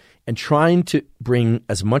couch, and trying to bring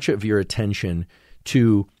as much of your attention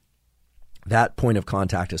to that point of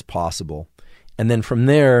contact as possible. And then from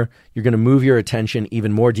there, you're going to move your attention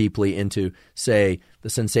even more deeply into, say, the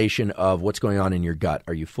sensation of what's going on in your gut.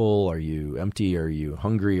 Are you full? Are you empty? Are you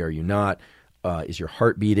hungry? Are you not? Is your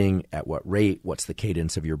heart beating? At what rate? What's the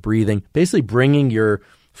cadence of your breathing? Basically bringing your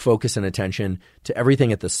focus and attention to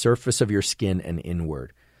everything at the surface of your skin and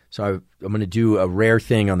inward. So I'm going to do a rare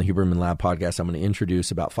thing on the Huberman Lab podcast. I'm going to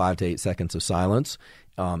introduce about 5 to 8 seconds of silence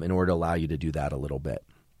in order to allow you to do that a little bit.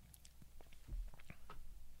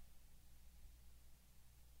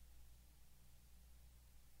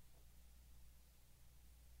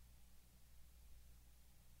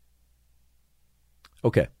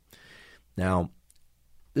 Okay. Now,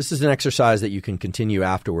 this is an exercise that you can continue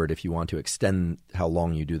afterward if you want to extend how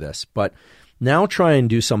long you do this. But now try and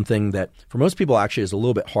do something that for most people actually is a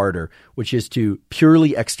little bit harder, which is to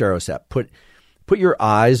purely exterocept. Put your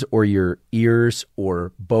eyes or your ears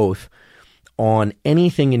or both on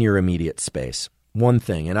anything in your immediate space. One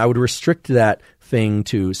thing. And I would restrict that thing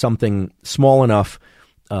to something small enough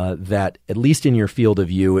that at least in your field of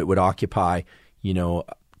view, it would occupy,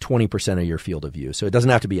 20% of your field of view. So it doesn't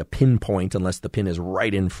have to be a pinpoint unless the pin is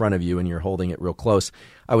right in front of you and you're holding it real close.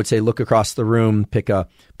 I would say look across the room, pick a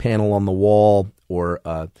panel on the wall or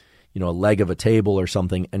a leg of a table or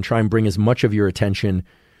something, and try and bring as much of your attention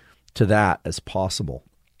to that as possible.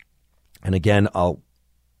 And again, I'll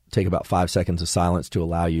take about 5 seconds of silence to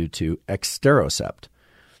allow you to exterocept.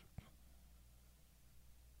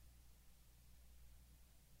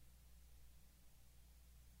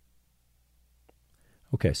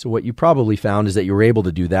 Okay, so what you probably found is that you were able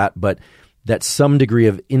to do that, but that some degree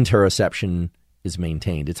of interoception is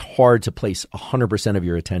maintained. It's hard to place 100% of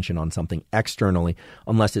your attention on something externally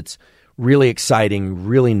unless it's really exciting,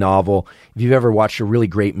 really novel. If you've ever watched a really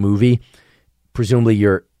great movie, presumably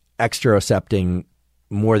you're exterocepting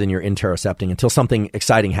more than you're interocepting until something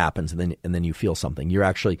exciting happens and then you feel something. You're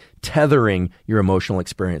actually tethering your emotional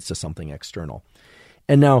experience to something external.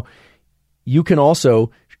 And now you can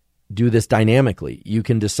also do this dynamically. You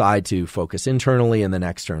can decide to focus internally and then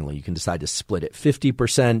externally. You can decide to split it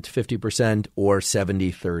 50%, or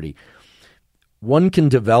 70-30.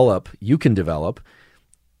 You can develop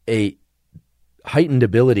a heightened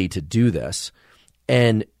ability to do this.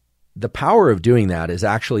 And the power of doing that is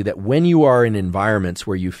actually that when you are in environments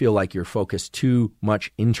where you feel like you're focused too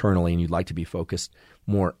much internally and you'd like to be focused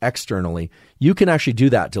more externally, you can actually do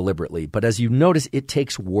that deliberately. But as you notice, it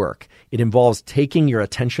takes work. It involves taking your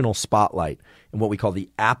attentional spotlight and what we call the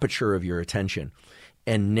aperture of your attention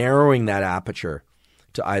and narrowing that aperture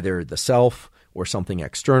to either the self or something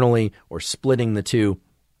externally or splitting the two.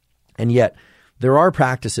 And yet there are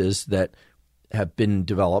practices that have been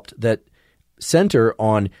developed that center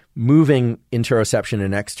on moving interoception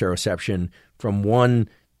and exteroception from one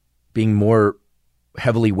being more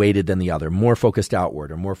heavily weighted than the other, more focused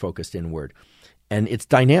outward or more focused inward. And it's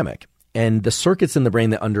dynamic. And the circuits in the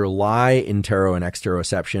brain that underlie intero and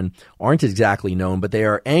exteroception aren't exactly known, but they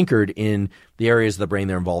are anchored in the areas of the brain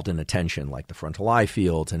that are involved in attention, like the frontal eye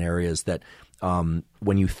fields and areas that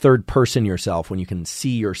when you third person yourself, when you can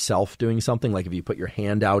see yourself doing something, like if you put your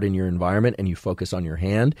hand out in your environment and you focus on your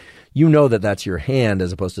hand, you know that that's your hand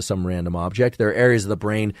as opposed to some random object. There are areas of the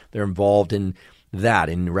brain that are involved in that,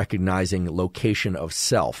 in recognizing location of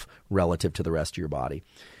self relative to the rest of your body.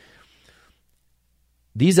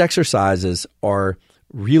 These exercises are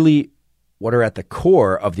really what are at the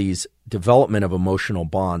core of these development of emotional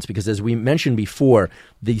bonds, because as we mentioned before,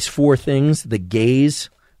 these 4 things, the gaze,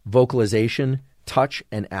 vocalization, touch,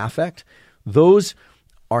 and affect, those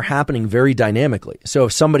are happening very dynamically. So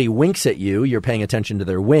if somebody winks at you, you're paying attention to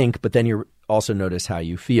their wink, but then you also notice how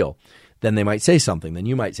you feel. Then they might say something, then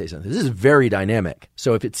you might say something. This is very dynamic.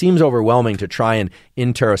 So if it seems overwhelming to try and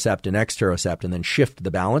interocept and exterocept and then shift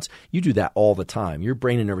the balance, you do that all the time. Your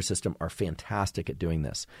brain and nervous system are fantastic at doing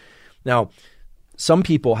this. Now, some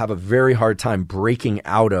people have a very hard time breaking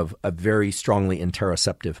out of a very strongly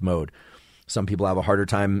interoceptive mode. Some people have a harder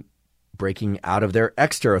time breaking out of their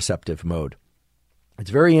exteroceptive mode.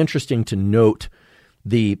 It's very interesting to note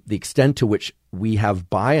the extent to which we have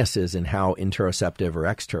biases in how interoceptive or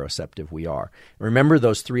exteroceptive we are. Remember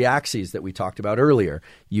those 3 axes that we talked about earlier.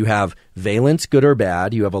 You have valence, good or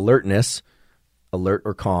bad. You have alertness, alert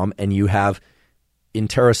or calm, and you have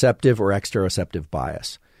interoceptive or exteroceptive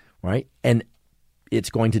bias, right? And it's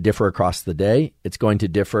going to differ across the day. It's going to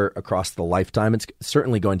differ across the lifetime. It's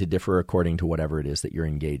certainly going to differ according to whatever it is that you're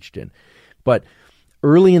engaged in. But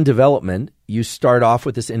early in development, you start off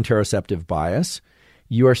with this interoceptive bias.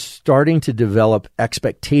 You are starting to develop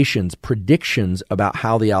expectations, predictions about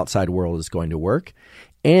how the outside world is going to work.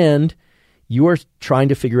 And you are trying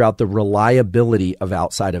to figure out the reliability of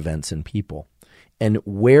outside events and people. And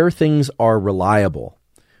where things are reliable,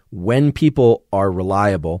 when people are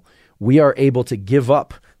reliable, we are able to give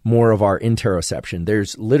up more of our interoception.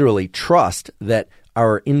 There's literally trust that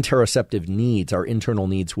our interoceptive needs, our internal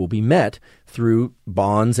needs, will be met through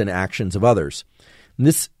bonds and actions of others. And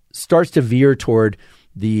this starts to veer toward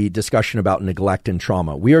the discussion about neglect and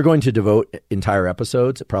trauma. We are going to devote entire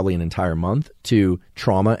episodes, probably an entire month, to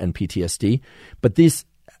trauma and PTSD, but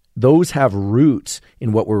those have roots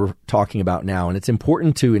in what we're talking about now. And it's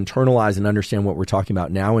important to internalize and understand what we're talking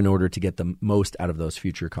about now in order to get the most out of those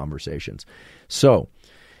future conversations. So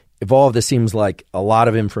if all of this seems like a lot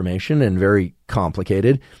of information and very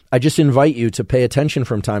complicated, I just invite you to pay attention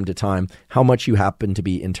from time to time how much you happen to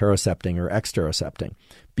be interocepting or exterocepting,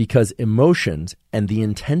 because emotions and the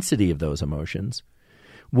intensity of those emotions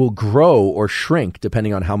will grow or shrink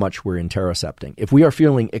depending on how much we're interocepting. If we are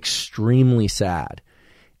feeling extremely sad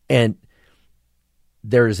and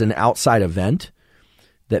there's an outside event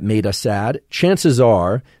that made us sad, chances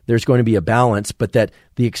are there's going to be a balance, but that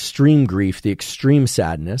the extreme grief, the extreme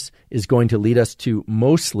sadness is going to lead us to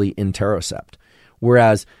mostly interocept.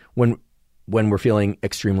 Whereas when we're feeling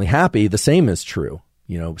extremely happy, the same is true.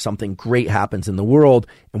 Something great happens in the world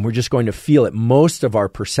and we're just going to feel it. Most of our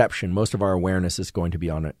perception, most of our awareness is going to be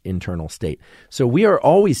on an internal state. So we are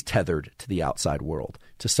always tethered to the outside world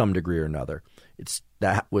to some degree or another.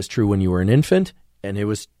 That was true when you were an infant, and it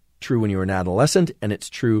was true when you were an adolescent, and it's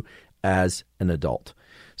true as an adult.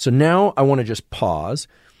 So now I want to just pause,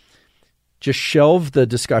 just shelve the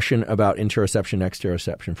discussion about interoception,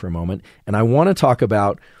 exteroception for a moment, and I want to talk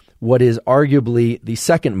about what is arguably the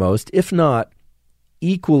second most, if not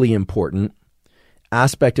equally important,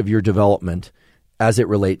 aspect of your development as it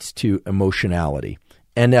relates to emotionality.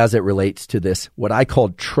 And as it relates to this, what I call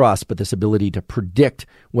trust, but this ability to predict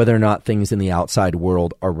whether or not things in the outside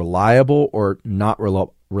world are reliable or not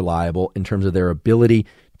reliable in terms of their ability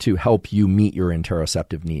to help you meet your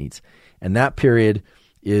interoceptive needs. And that period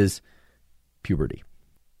is puberty.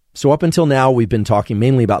 So up until now, we've been talking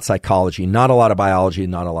mainly about psychology, not a lot of biology,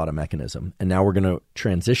 not a lot of mechanism. And now we're going to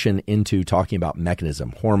transition into talking about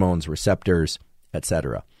mechanism, hormones, receptors,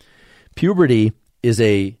 etc. Puberty is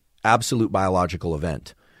a absolute biological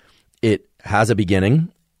event. It has a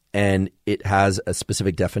beginning and it has a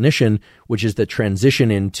specific definition, which is the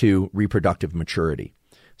transition into reproductive maturity.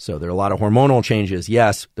 So there are a lot of hormonal changes.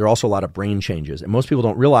 Yes, there are also a lot of brain changes. And most people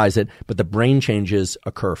don't realize it, but the brain changes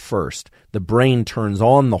occur first. The brain turns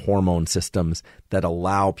on the hormone systems that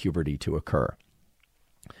allow puberty to occur.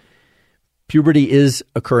 Puberty is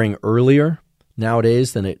occurring earlier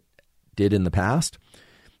nowadays than it did in the past.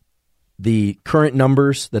 The current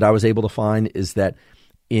numbers that I was able to find is that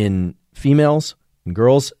in females and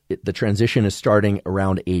girls, the transition is starting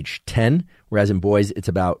around age 10, whereas in boys, it's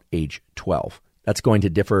about age 12. That's going to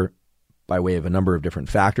differ by way of a number of different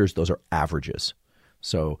factors. Those are averages.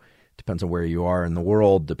 So it depends on where you are in the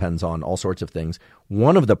world, depends on all sorts of things.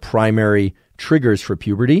 One of the primary triggers for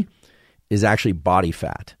puberty is actually body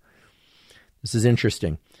fat. This is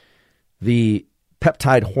interesting. The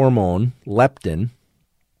peptide hormone, leptin,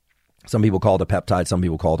 some people call it a peptide, some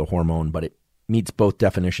people call it a hormone, but it meets both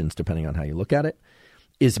definitions depending on how you look at it,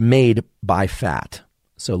 is made by fat.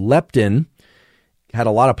 So leptin had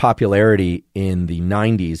a lot of popularity in the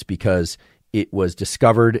 90s because it was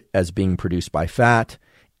discovered as being produced by fat,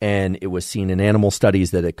 and it was seen in animal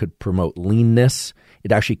studies that it could promote leanness.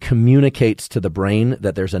 It actually communicates to the brain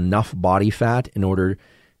that there's enough body fat in order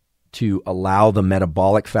to allow the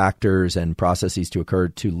metabolic factors and processes to occur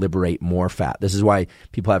to liberate more fat. This is why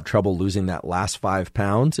people have trouble losing that last 5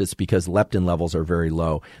 pounds. It's because leptin levels are very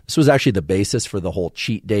low. This was actually the basis for the whole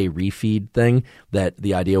cheat day refeed thing, that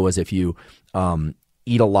the idea was if you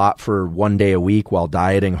eat a lot for 1 day a week while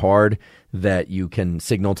dieting hard, that you can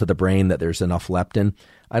signal to the brain that there's enough leptin.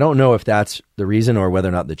 I don't know if that's the reason or whether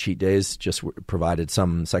or not the cheat days just provided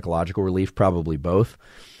some psychological relief, probably both.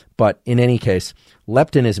 But in any case,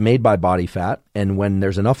 leptin is made by body fat, and when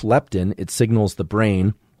there's enough leptin, it signals the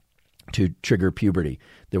brain to trigger puberty.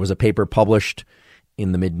 There was a paper published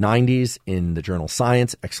in the mid-90s in the journal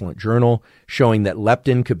Science, excellent journal, showing that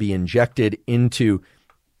leptin could be injected into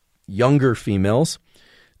younger females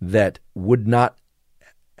that would not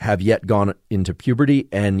have yet gone into puberty,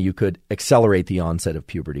 and you could accelerate the onset of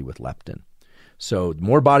puberty with leptin. So the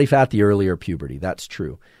more body fat, the earlier puberty. That's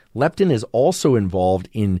true. Leptin is also involved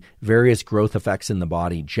in various growth effects in the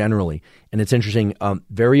body generally. And it's interesting,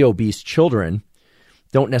 very obese children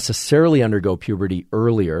don't necessarily undergo puberty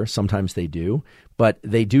earlier. Sometimes they do, but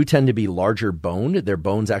they do tend to be larger boned. Their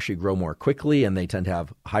bones actually grow more quickly, and they tend to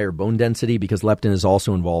have higher bone density because leptin is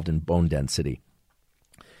also involved in bone density.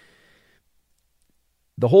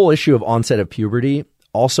 The whole issue of onset of puberty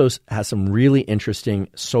also has some really interesting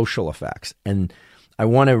social effects. And I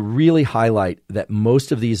want to really highlight that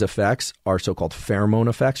most of these effects are so-called pheromone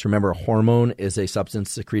effects. Remember, a hormone is a substance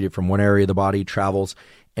secreted from one area of the body, travels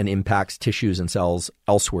and impacts tissues and cells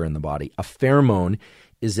elsewhere in the body. A pheromone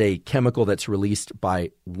is a chemical that's released by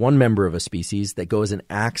one member of a species that goes and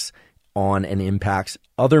acts on and impacts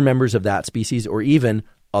other members of that species or even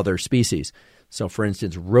other species. So, for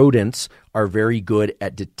instance, rodents are very good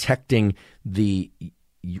at detecting the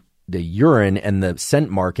urine and the scent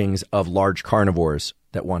markings of large carnivores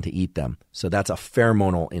that want to eat them. So that's a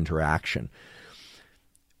pheromonal interaction.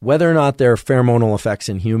 Whether or not there are pheromonal effects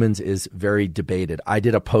in humans is very debated. I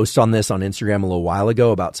did a post on this on Instagram a little while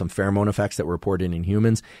ago about some pheromone effects that were reported in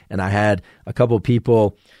humans, and I had a couple of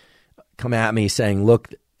people come at me saying,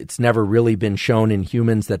 look, it's never really been shown in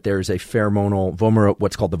humans that there's a pheromonal,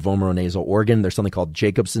 what's called the vomeronasal organ. There's something called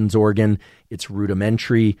Jacobson's organ. It's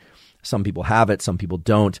rudimentary. Some people have it, some people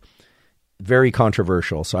don't. Very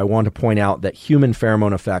controversial. So I want to point out that human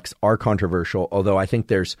pheromone effects are controversial, although I think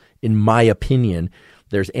there's, in my opinion,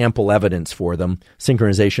 there's ample evidence for them.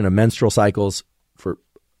 Synchronization of menstrual cycles, for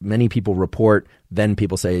many people report, then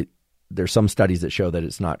people say there's some studies that show that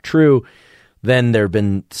it's not true. Then there have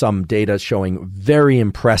been some data showing very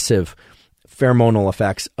impressive pheromonal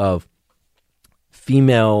effects of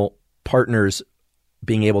female partners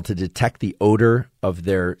being able to detect the odor of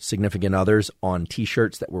their significant others on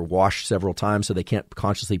T-shirts that were washed several times, so they can't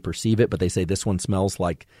consciously perceive it, but they say, this one smells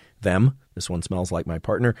like them. This one smells like my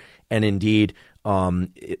partner. And indeed,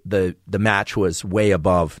 the match was way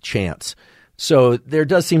above chance. So there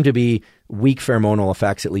does seem to be weak pheromonal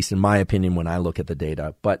effects, at least in my opinion, when I look at the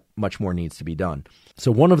data, but much more needs to be done.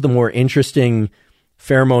 So one of the more interesting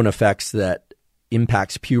pheromone effects that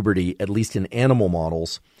impacts puberty, at least in animal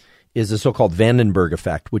models, is the so-called Vandenberg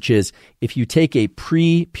effect, which is if you take a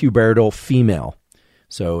pre-pubertal female,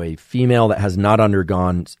 so a female that has not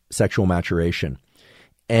undergone sexual maturation,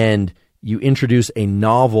 and you introduce a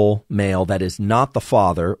novel male that is not the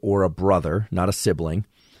father or a brother, not a sibling,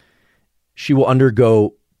 she will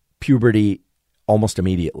undergo puberty almost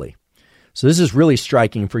immediately. So this is really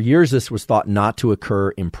striking. For years, this was thought not to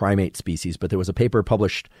occur in primate species, but there was a paper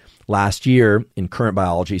published last year in Current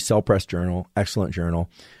Biology, Cell Press Journal, excellent journal,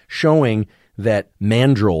 showing that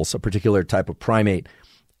mandrills, a particular type of primate,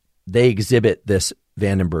 they exhibit this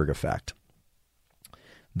Vandenberg effect.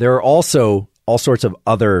 There are also all sorts of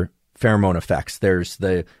other pheromone effects. There's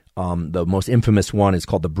the most infamous one is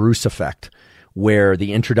called the Bruce effect, where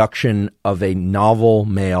the introduction of a novel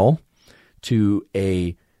male to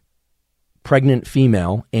a pregnant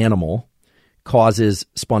female animal causes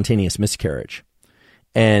spontaneous miscarriage.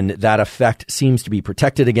 And that effect seems to be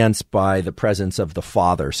protected against by the presence of the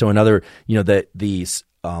father. So another, the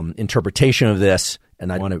interpretation of this,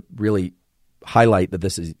 and I want to really highlight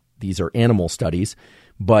that these are animal studies,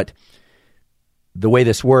 but the way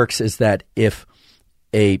this works is that if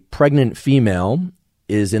a pregnant female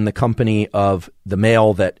is in the company of the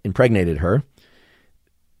male that impregnated her,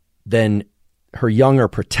 then her young are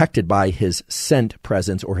protected by his scent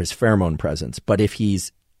presence or his pheromone presence. But if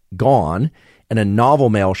he's gone and a novel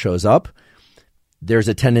male shows up, there's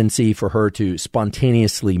a tendency for her to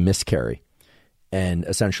spontaneously miscarry and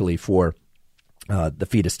essentially for the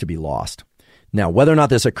fetus to be lost. Now, whether or not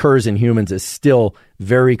this occurs in humans is still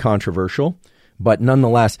very controversial, but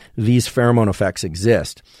nonetheless, these pheromone effects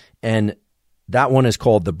exist. And that one is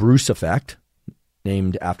called the Bruce effect,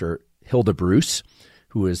 named after Hilda Bruce,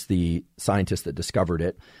 who is the scientist that discovered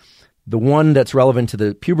it. The one that's relevant to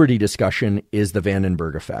the puberty discussion is the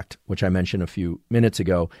Vandenberg effect, which I mentioned a few minutes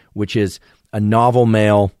ago, which is a novel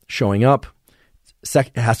male showing up.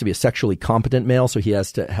 It has to be a sexually competent male, so he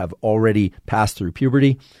has to have already passed through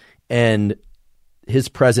puberty, and his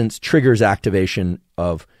presence triggers activation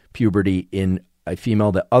of puberty in a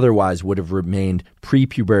female that otherwise would have remained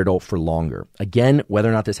prepubertal for longer. Again, whether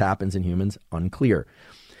or not this happens in humans, unclear.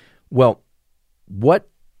 Well, what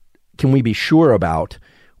can we be sure about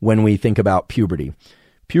when we think about puberty?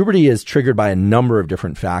 Puberty is triggered by a number of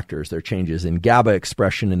different factors. There are changes in GABA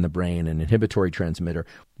expression in the brain, an inhibitory transmitter.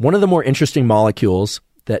 One of the more interesting molecules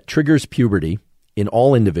that triggers puberty in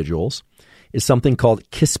all individuals is something called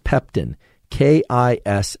kisspeptin, K-I-S-S-P-E-P-T-I-N,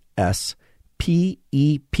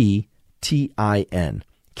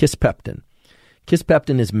 kisspeptin.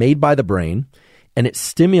 Kisspeptin is made by the brain, and it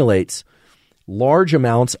stimulates large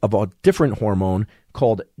amounts of a different hormone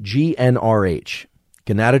called GnRH,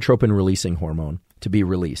 gonadotropin-releasing hormone, to be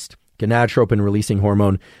released. Gonadotropin-releasing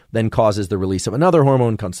hormone then causes the release of another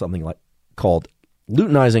hormone called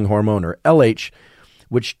luteinizing hormone, or LH,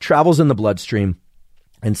 which travels in the bloodstream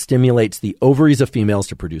and stimulates the ovaries of females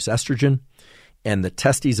to produce estrogen and the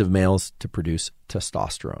testes of males to produce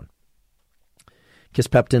testosterone.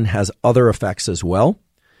 Kisspeptin has other effects as well,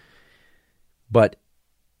 but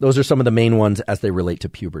those are some of the main ones as they relate to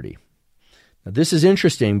puberty. Now, this is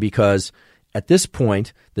interesting because at this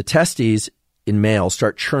point, the testes in males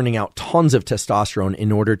start churning out tons of testosterone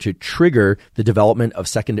in order to trigger the development of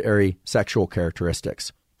secondary sexual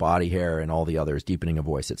characteristics, body hair and all the others, deepening of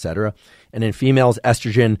voice, etc. And in females,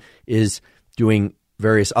 estrogen is doing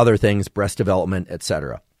various other things, breast development,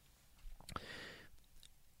 etc.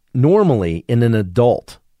 Normally, in an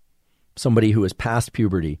adult, somebody who is past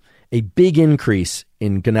puberty, a big increase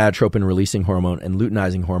in gonadotropin-releasing hormone and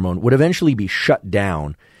luteinizing hormone would eventually be shut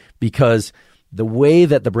down because the way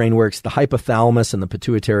that the brain works, the hypothalamus and the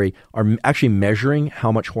pituitary are actually measuring how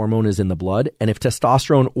much hormone is in the blood. And if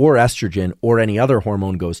testosterone or estrogen or any other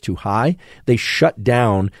hormone goes too high, they shut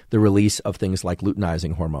down the release of things like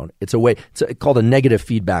luteinizing hormone. It's called a negative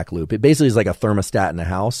feedback loop. It basically is like a thermostat in a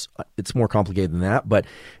house. It's more complicated than that. But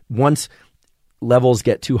once levels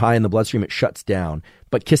get too high in the bloodstream, it shuts down.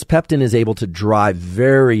 But kisspeptin is able to drive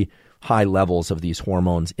very high levels of these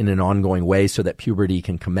hormones in an ongoing way so that puberty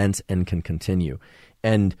can commence and can continue.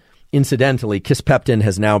 And incidentally, kisspeptin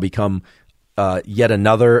has now become yet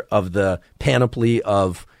another of the panoply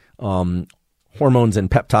of hormones and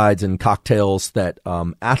peptides and cocktails that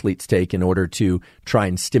athletes take in order to try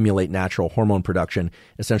and stimulate natural hormone production,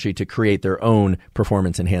 essentially to create their own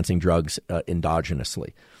performance-enhancing drugs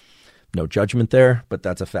endogenously. No judgment there, but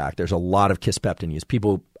that's a fact. There's a lot of kisspeptin use.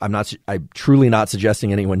 I'm truly not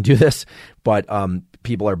suggesting anyone do this, but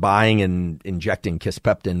people are buying and injecting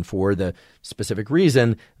kisspeptin for the specific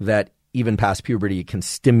reason that even past puberty can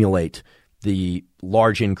stimulate the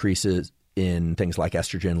large increases in things like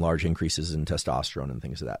estrogen, large increases in testosterone and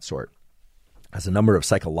things of that sort. Has a number of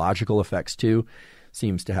psychological effects too,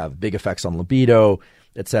 seems to have big effects on libido,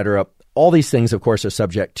 etc. All these things, of course, are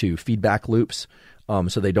subject to feedback loops.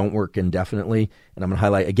 So they don't work indefinitely. And I'm going to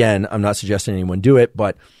highlight, again, I'm not suggesting anyone do it,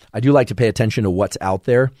 but I do like to pay attention to what's out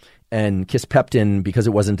there. And kisspeptin, because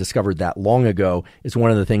it wasn't discovered that long ago, is one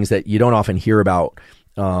of the things that you don't often hear about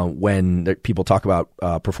when people talk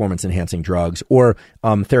about performance-enhancing drugs or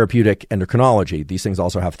therapeutic endocrinology. These things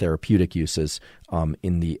also have therapeutic uses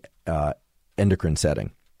in the endocrine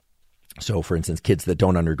setting. So, for instance, kids that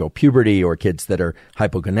don't undergo puberty or kids that are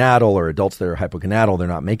hypogonadal or adults that are hypogonadal, they're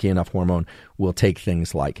not making enough hormone, will take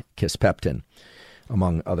things like kisspeptin,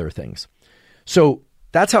 among other things. So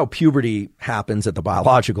that's how puberty happens at the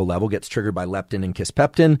biological level, gets triggered by leptin and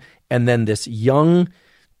kisspeptin. And then this young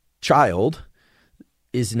child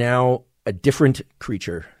is now a different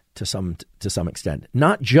creature to some extent,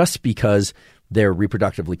 not just because they're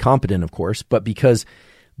reproductively competent, of course, but because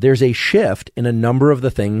there's a shift in a number of the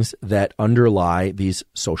things that underlie these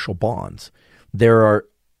social bonds.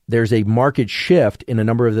 There's a marked shift in a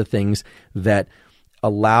number of the things that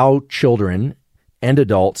allow children and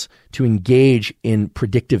adults to engage in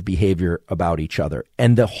predictive behavior about each other.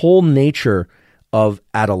 And the whole nature of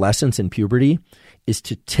adolescence and puberty is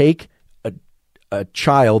to take a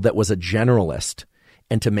child that was a generalist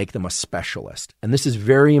and to make them a specialist. And this is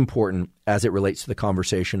very important as it relates to the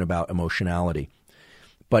conversation about emotionality.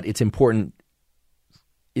 But it's important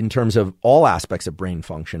in terms of all aspects of brain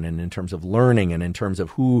function and in terms of learning and in terms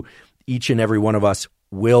of who each and every one of us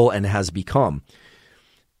will and has become.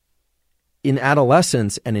 In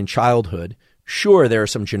adolescence and in childhood, sure, there are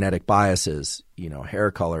some genetic biases,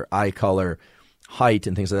 hair color, eye color, height,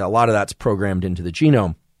 and things like that. A lot of that's programmed into the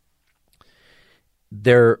genome.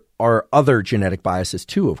 There are other genetic biases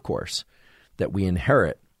too, of course, that we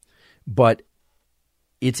inherit. But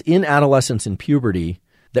it's in adolescence and puberty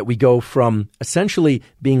that we go from essentially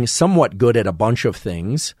being somewhat good at a bunch of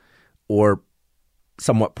things or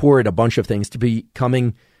somewhat poor at a bunch of things to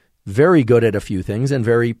becoming very good at a few things and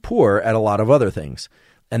very poor at a lot of other things.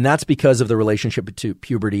 And that's because of the relationship to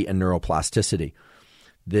puberty and neuroplasticity.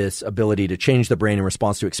 This ability to change the brain in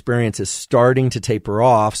response to experience is starting to taper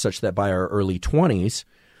off such that by our early 20s,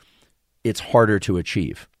 it's harder to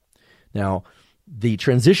achieve. Now, the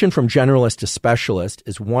transition from generalist to specialist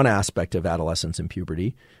is one aspect of adolescence and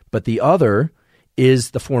puberty, but the other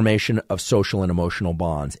is the formation of social and emotional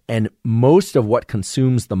bonds. And most of what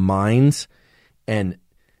consumes the minds and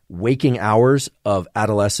waking hours of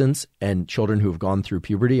adolescents and children who have gone through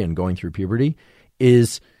puberty and going through puberty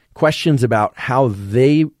is questions about how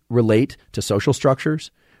they relate to social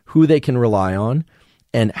structures, who they can rely on,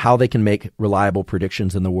 and how they can make reliable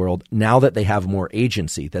predictions in the world now that they have more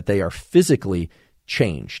agency, that they are physically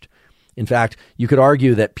changed. In fact, you could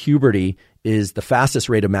argue that puberty is the fastest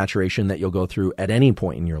rate of maturation that you'll go through at any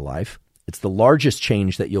point in your life. It's the largest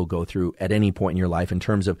change that you'll go through at any point in your life in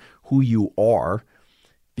terms of who you are,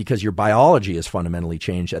 because your biology is fundamentally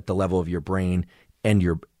changed at the level of your brain and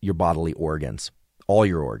your bodily organs, all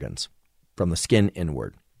your organs, from the skin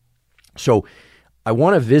inward. So I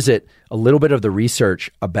want to visit a little bit of the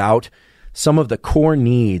research about some of the core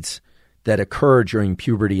needs that occur during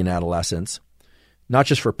puberty and adolescence, not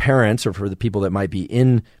just for parents or for the people that might be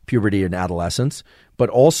in puberty and adolescence, but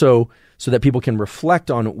also so that people can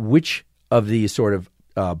reflect on which of these sort of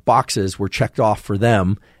boxes were checked off for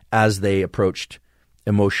them as they approached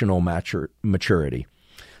emotional maturity.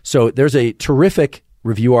 So there's a terrific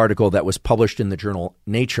review article that was published in the journal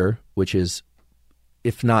Nature, which is,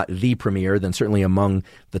 if not the premier, then certainly among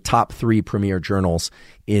the top 3 premier journals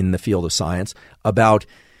in the field of science, about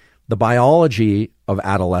the biology of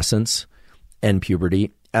adolescence and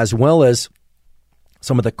puberty, as well as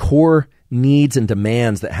some of the core needs and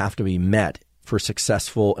demands that have to be met for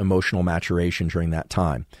successful emotional maturation during that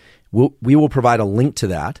time. We will provide a link to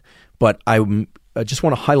that, but I just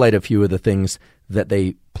want to highlight a few of the things that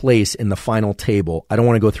they place in the final table. I don't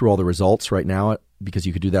want to go through all the results right now because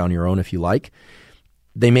you could do that on your own if you like.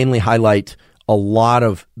 They mainly highlight a lot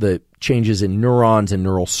of the changes in neurons and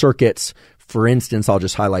neural circuits. For instance, I'll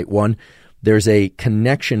just highlight one. There's a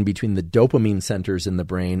connection between the dopamine centers in the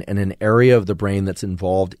brain and an area of the brain that's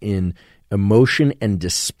involved in emotion and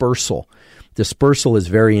dispersal. Dispersal is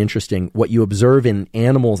very interesting. What you observe in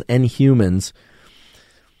animals and humans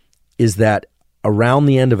is that around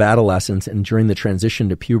the end of adolescence and during the transition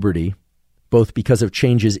to puberty, both because of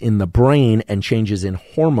changes in the brain and changes in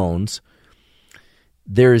hormones,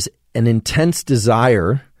 there's an intense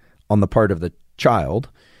desire on the part of the child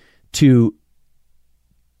to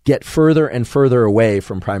get further and further away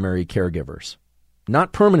from primary caregivers.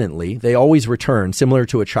 Not permanently. They always return, similar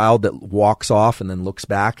to a child that walks off and then looks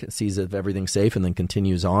back, sees if everything's safe, and then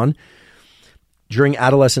continues on. During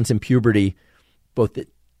adolescence and puberty, both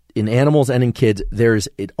in animals and in kids,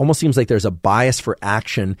 it almost seems like there's a bias for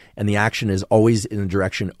action, and the action is always in a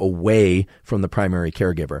direction away from the primary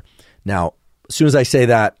caregiver. Now, as soon as I say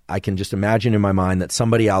that, I can just imagine in my mind that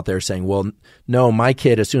somebody out there saying, well, no, my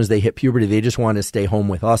kid, as soon as they hit puberty, they just want to stay home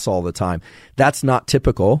with us all the time. That's not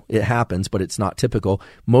typical. It happens, but it's not typical.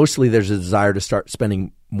 Mostly there's a desire to start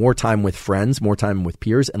spending more time with friends, more time with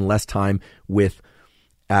peers, and less time with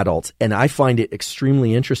adults. And I find it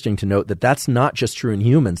extremely interesting to note that that's not just true in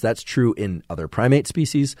humans. That's true in other primate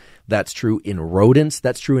species. That's true in rodents.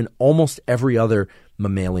 That's true in almost every other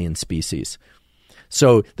mammalian species.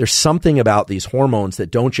 So there's something about these hormones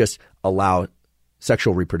that don't just allow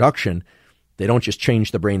sexual reproduction. They don't just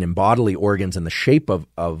change the brain and bodily organs and the shape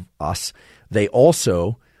of us. They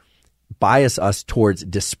also bias us towards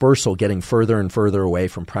dispersal, getting further and further away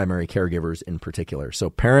from primary caregivers in particular. So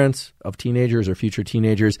parents of teenagers or future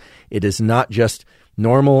teenagers, it is not just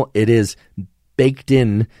normal. It is baked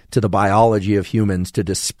in to the biology of humans to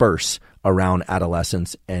disperse around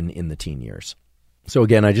adolescence and in the teen years. So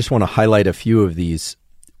again, I just want to highlight a few of these,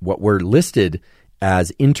 what were listed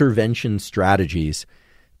as intervention strategies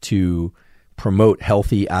to promote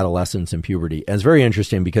healthy adolescence and puberty. And it's very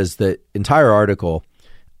interesting because the entire article,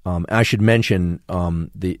 I should mention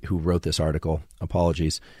who wrote this article.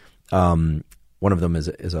 Apologies. One of them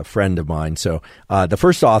is a friend of mine. So the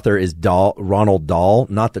first author is Ronald Dahl,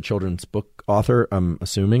 not the children's book author, I'm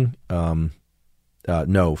assuming.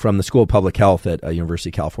 No, from the School of Public Health at University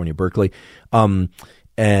of California, Berkeley.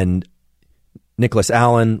 And Nicholas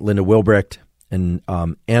Allen, Linda Wilbricht, and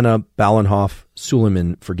Anna Ballenhoff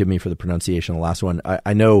Suleiman, forgive me for the pronunciation of the last one.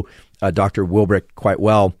 I know Dr. Wilbricht quite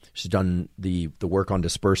well. She's done the work on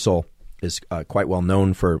dispersal, is quite well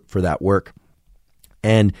known for that work.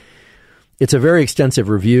 And it's a very extensive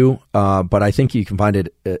review, but I think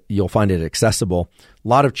you'll find it accessible. A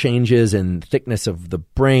lot of changes in thickness of the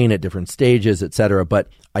brain at different stages, et cetera. But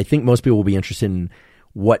I think most people will be interested in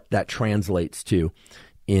what that translates to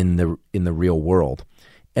in the real world.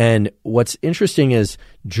 And what's interesting is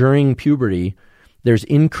during puberty, there's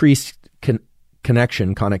increased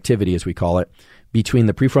connectivity, as we call it, between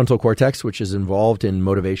the prefrontal cortex, which is involved in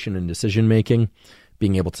motivation and decision making,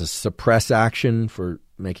 being able to suppress action for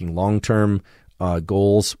making long-term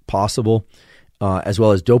goals possible, as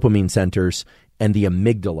well as dopamine centers and the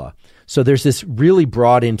amygdala. So there's this really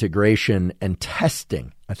broad integration and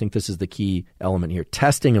testing. I think this is the key element here,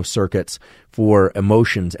 testing of circuits for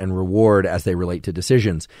emotions and reward as they relate to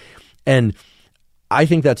decisions. And I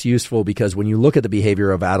think that's useful because when you look at the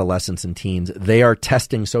behavior of adolescents and teens, they are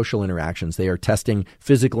testing social interactions. They are testing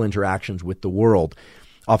physical interactions with the world.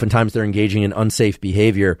 Oftentimes they're engaging in unsafe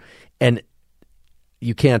behavior. And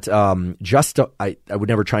you can't I would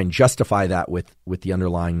never try and justify that with the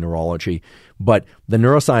underlying neurology. But the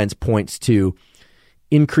neuroscience points to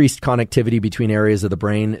increased connectivity between areas of the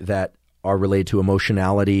brain that are related to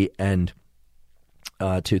emotionality and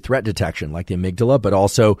to threat detection, like the amygdala, but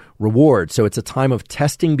also reward. So it's a time of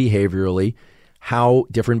testing behaviorally how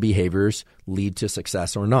different behaviors lead to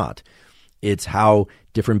success or not. It's how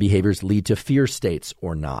different behaviors lead to fear states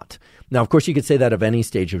or not. Now, of course, you could say that of any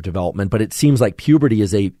stage of development, but it seems like puberty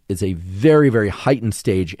is a very, very heightened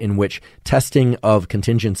stage in which testing of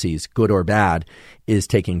contingencies, good or bad, is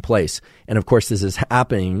taking place. And of course, this is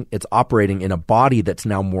happening. It's operating in a body that's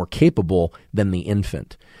now more capable than the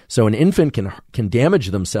infant. So an infant can damage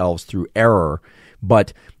themselves through error,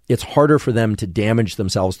 but it's harder for them to damage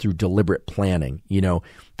themselves through deliberate planning.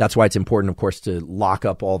 That's why it's important, of course, to lock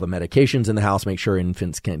up all the medications in the house, make sure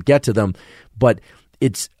infants can't get to them. But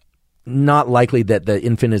it's not likely that the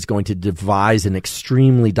infant is going to devise an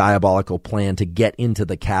extremely diabolical plan to get into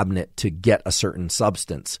the cabinet to get a certain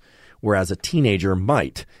substance, whereas a teenager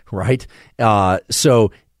might, right?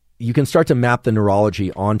 So you can start to map the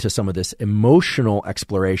neurology onto some of this emotional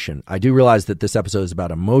exploration. I do realize that this episode is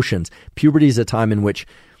about emotions. Puberty is a time in which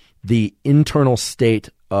the internal state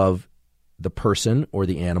of the person or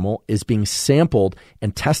the animal is being sampled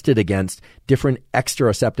and tested against different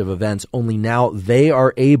exteroceptive events, only now they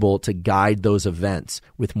are able to guide those events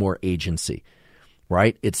with more agency,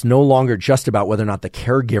 right? It's no longer just about whether or not the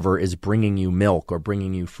caregiver is bringing you milk or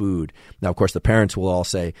bringing you food. Now, of course, the parents will all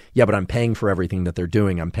say, yeah, but I'm paying for everything that they're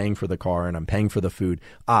doing. I'm paying for the car and I'm paying for the food.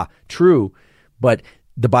 True, but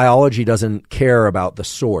the biology doesn't care about the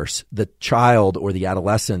source. The child or the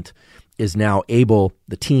adolescent is now able,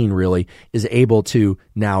 the teen really, is able to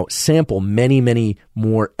now sample many, many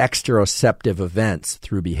more exteroceptive events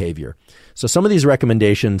through behavior. So some of these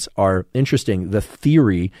recommendations are interesting. The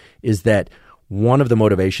theory is that one of the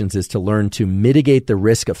motivations is to learn to mitigate the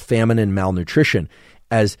risk of famine and malnutrition.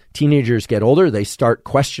 As teenagers get older, they start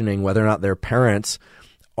questioning whether or not their parents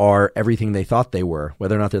are everything they thought they were,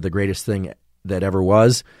 whether or not they're the greatest thing that ever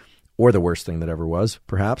was, or the worst thing that ever was,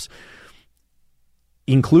 perhaps,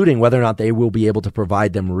 including whether or not they will be able to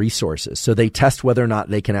provide them resources. So they test whether or not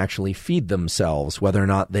they can actually feed themselves, whether or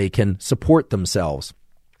not they can support themselves.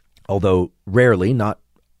 Although rarely,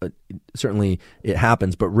 certainly it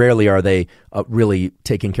happens, but rarely are they really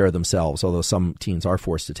taking care of themselves, although some teens are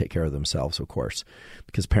forced to take care of themselves, of course,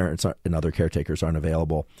 because parents and other caretakers aren't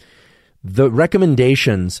available. The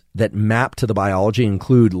recommendations that map to the biology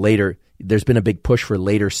include there's been a big push for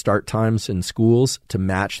later start times in schools to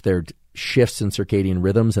match their shifts in circadian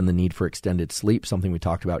rhythms and the need for extended sleep, something we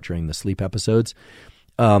talked about during the sleep episodes,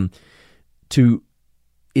 to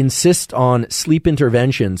insist on sleep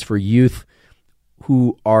interventions for youth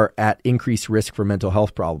who are at increased risk for mental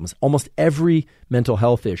health problems. Almost every mental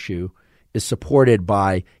health issue is supported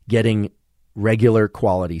by getting regular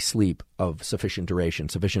quality sleep of sufficient duration.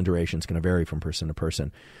 Sufficient duration is going to vary from person to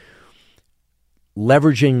person.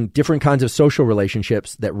 Leveraging different kinds of social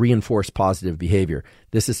relationships that reinforce positive behavior.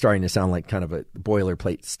 This is starting to sound like kind of a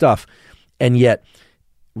boilerplate stuff. And yet,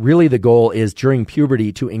 really the goal is during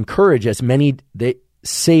puberty to encourage as many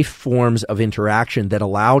safe forms of interaction that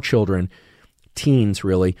allow children, teens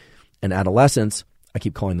really, and adolescents, I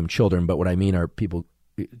keep calling them children, but what I mean are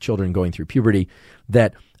children going through puberty,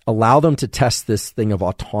 that allow them to test this thing of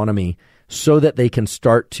autonomy so that they can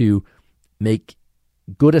start to make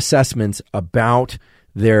good assessments about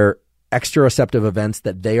their exteroceptive events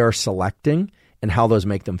that they are selecting and how those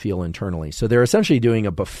make them feel internally. So they're essentially doing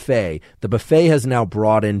a buffet. The buffet has now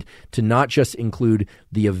broadened to not just include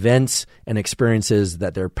the events and experiences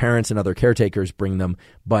that their parents and other caretakers bring them,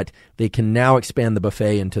 but they can now expand the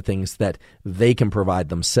buffet into things that they can provide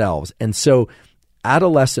themselves. And so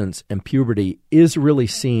adolescence and puberty is really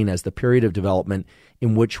seen as the period of development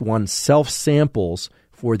in which one self-samples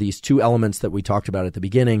for these two elements that we talked about at the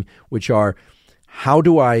beginning, which are how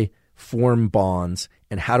do I form bonds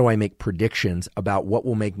and how do I make predictions about what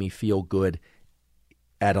will make me feel good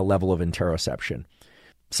at a level of interoception.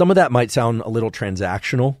 Some of that might sound a little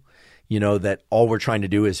transactional, that all we're trying to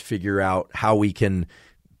do is figure out how we can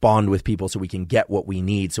bond with people so we can get what we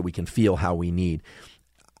need, so we can feel how we need.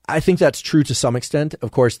 I think that's true to some extent.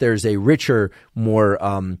 Of course, there's a richer, more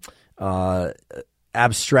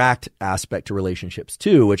abstract aspect to relationships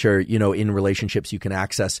too, which are, in relationships you can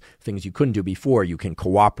access things you couldn't do before. You can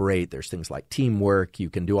cooperate. There's things like teamwork. You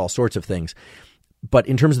can do all sorts of things. But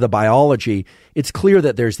in terms of the biology, it's clear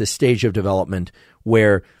that there's this stage of development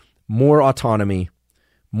where more autonomy,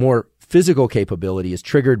 more physical capability is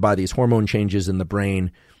triggered by these hormone changes in the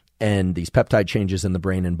brain and these peptide changes in the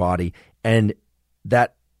brain and body. And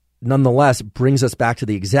that nonetheless brings us back to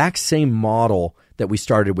the exact same model that we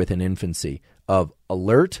started with in infancy of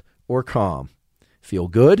alert or calm, feel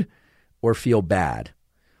good or feel bad,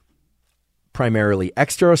 primarily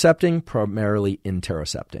exterocepting, primarily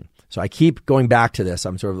interocepting. So I keep going back to this.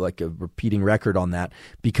 I'm sort of like a repeating record on that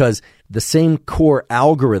because the same core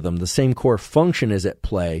algorithm, the same core function is at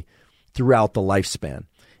play throughout the lifespan.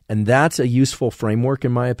 And that's a useful framework,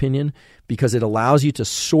 in my opinion, because it allows you to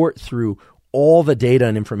sort through all the data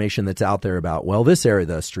and information that's out there about, well, this area,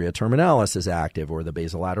 the stria terminalis is active, or the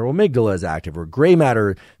basolateral amygdala is active, or gray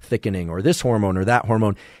matter thickening, or this hormone or that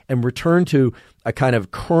hormone, and return to a kind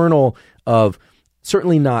of kernel of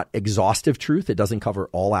certainly not exhaustive truth. It doesn't cover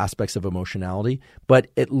all aspects of emotionality,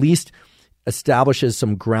 but at least establishes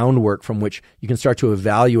some groundwork from which you can start to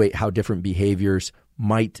evaluate how different behaviors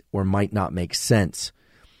might or might not make sense,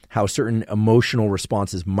 how certain emotional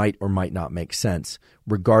responses might or might not make sense,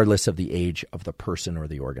 regardless of the age of the person or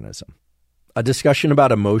the organism. A discussion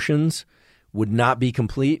about emotions would not be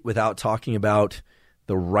complete without talking about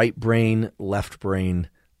the right brain, left brain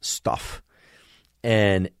stuff.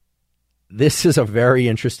 And this is a very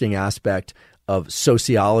interesting aspect of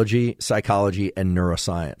sociology, psychology, and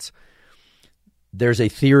neuroscience. There's a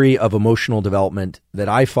theory of emotional development that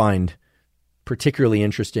I find particularly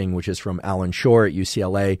interesting, which is from Alan Shore at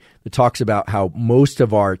UCLA, that talks about how most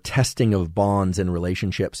of our testing of bonds and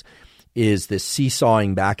relationships is this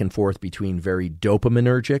seesawing back and forth between very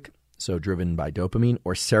dopaminergic, so driven by dopamine,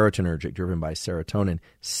 or serotonergic, driven by serotonin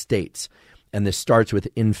states. And this starts with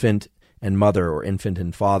infant and mother, or infant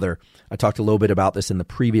and father. I talked a little bit about this in the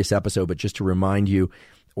previous episode, but just to remind you,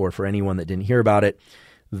 or for anyone that didn't hear about it,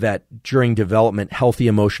 that during development, healthy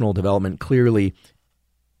emotional development clearly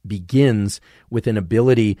begins with an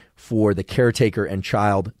ability for the caretaker and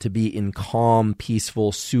child to be in calm,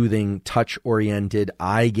 peaceful, soothing, touch-oriented,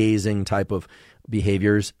 eye-gazing type of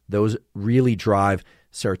behaviors. Those really drive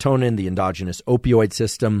serotonin, the endogenous opioid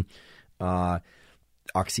system,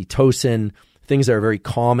 oxytocin, things that are very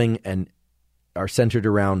calming and are centered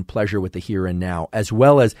around pleasure with the here and now, as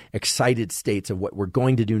well as excited states of what we're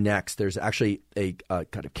going to do next. There's actually a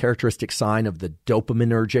kind of characteristic sign of the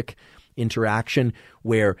dopaminergic interaction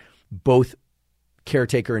where both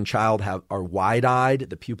caretaker and child are wide-eyed,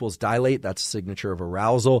 the pupils dilate. That's a signature of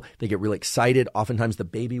arousal. They get really excited. Oftentimes the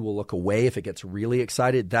baby will look away if it gets really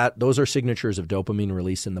excited. Those are signatures of dopamine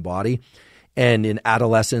release in the body. And in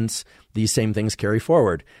adolescence, these same things carry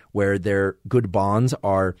forward, where their good bonds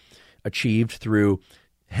are achieved through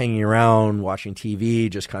hanging around, watching TV,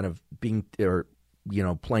 just kind of being, or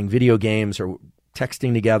playing video games, or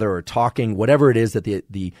texting together, or talking, whatever it is that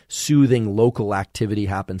the soothing local activity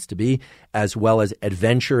happens to be, as well as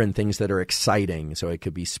adventure and things that are exciting. So it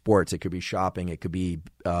could be sports, it could be shopping, it could be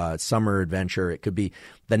summer adventure, it could be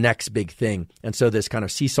the next big thing. And so this kind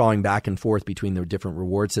of seesawing back and forth between the different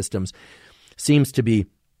reward systems seems to be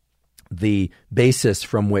the basis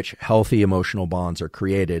from which healthy emotional bonds are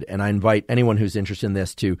created. And I invite anyone who's interested in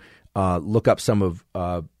this to look up some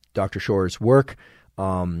of Dr. Shore's work.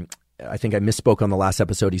 I think I misspoke on the last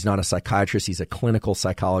episode. He's not a psychiatrist. He's a clinical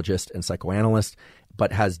psychologist and psychoanalyst,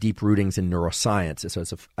 but has deep rootings in neuroscience. So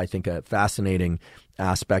it's, I think, a fascinating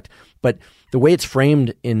aspect. But the way it's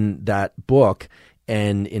framed in that book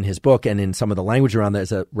and in his book and in some of the language around that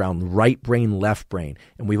is around right brain, left brain.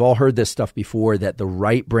 And we've all heard this stuff before, that the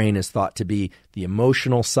right brain is thought to be the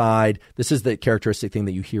emotional side. This is the characteristic thing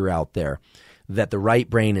that you hear out there, that the right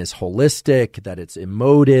brain is holistic, that it's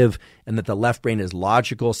emotive, and that the left brain is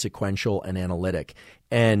logical, sequential, and analytic.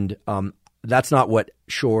 And that's not what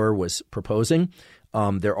Shore was proposing.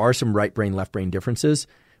 There are some right brain, left brain differences,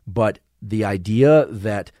 but the idea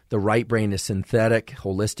that the right brain is synthetic,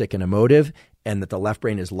 holistic, and emotive, and that the left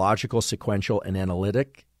brain is logical, sequential, and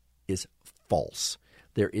analytic is false.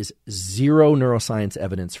 There is zero neuroscience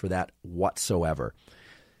evidence for that whatsoever.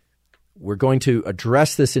 We're going to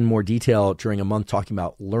address this in more detail during a month talking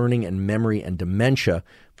about learning and memory and dementia,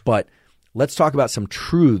 but let's talk about some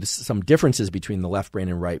truths, some differences between the left brain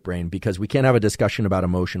and right brain, because we can't have a discussion about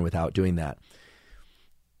emotion without doing that.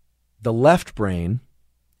 The left brain,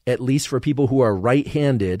 at least for people who are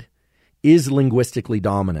right-handed, is linguistically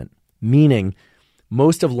dominant, meaning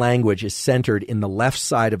most of language is centered in the left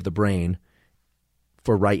side of the brain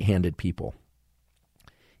for right-handed people.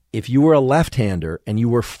 If you were a left-hander and you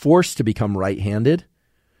were forced to become right-handed,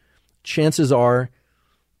 chances are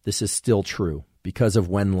this is still true because of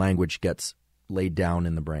when language gets laid down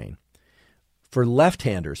in the brain. For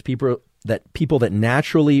left-handers, people that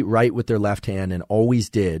naturally write with their left hand and always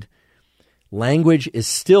did, language is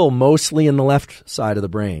still mostly in the left side of the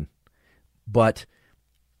brain, but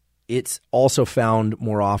it's also found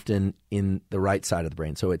more often in the right side of the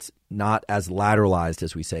brain. So it's not as lateralized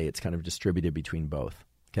as we say. It's kind of distributed between both.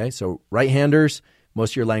 Okay, so right-handers,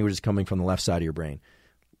 most of your language is coming from the left side of your brain.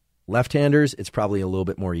 Left-handers, it's probably a little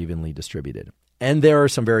bit more evenly distributed. And there are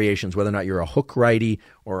some variations, whether or not you're a hook righty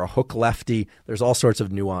or a hook lefty. There's all sorts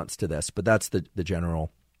of nuance to this, but that's the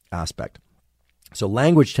general aspect. So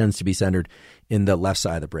language tends to be centered in the left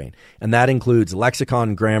side of the brain, and that includes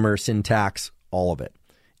lexicon, grammar, syntax, all of it,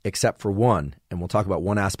 except for one. And we'll talk about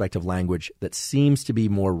one aspect of language that seems to be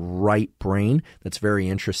more right brain that's very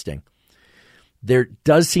interesting. There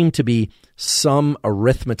does seem to be some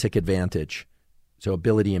arithmetic advantage, so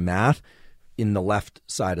ability in math, in the left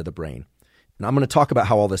side of the brain. And I'm going to talk about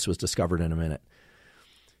how all this was discovered in a minute.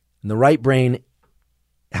 And the right brain,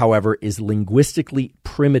 however, is linguistically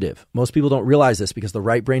primitive. Most people don't realize this because the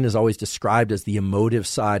right brain is always described as the emotive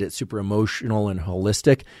side. It's super emotional and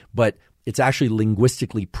holistic, but it's actually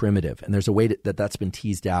linguistically primitive. And there's a way that's been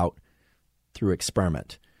teased out through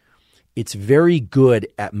experiment. It's very good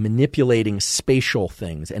at manipulating spatial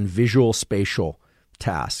things and visual spatial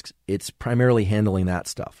tasks. It's primarily handling that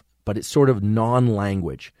stuff, but it's sort of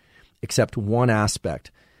non-language, except one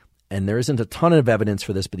aspect. And there isn't a ton of evidence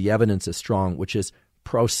for this, but the evidence is strong, which is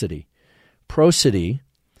prosody. Prosody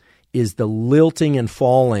is the lilting and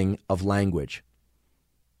falling of language.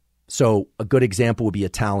 So a good example would be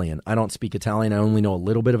Italian. I don't speak Italian. I only know a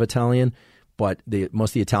little bit of Italian, but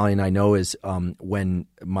most of the Italian I know is when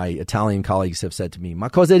my Italian colleagues have said to me, "Ma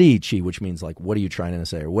cosa dici?" which means like, "What are you trying to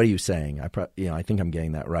say?" or "What are you saying?" I think I'm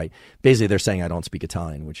getting that right. Basically, they're saying I don't speak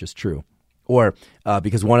Italian, which is true. Or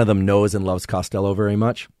because one of them knows and loves Costello very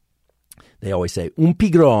much, they always say "un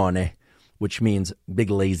pigrone," which means big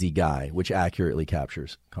lazy guy, which accurately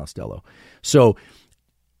captures Costello. So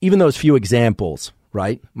even those few examples,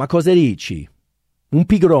 right? Ma cosa dici? Un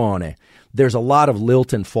pigrone. There's a lot of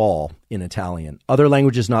lilt and fall in Italian. Other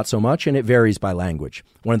languages, not so much, and it varies by language.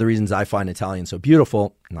 One of the reasons I find Italian so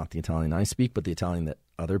beautiful, not the Italian I speak, but the Italian that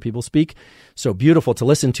other people speak, so beautiful to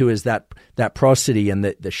listen to is that prosody and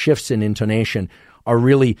the shifts in intonation are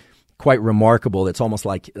really quite remarkable. It's almost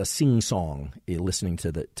like a sing-song listening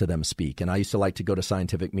to them speak. And I used to like to go to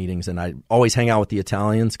scientific meetings, and I always hang out with the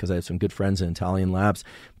Italians because I have some good friends in Italian labs,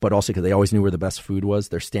 but also because they always knew where the best food was.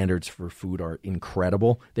 Their standards for food are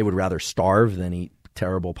incredible. They would rather starve than eat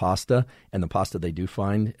terrible pasta, and the pasta they do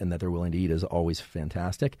find and that they're willing to eat is always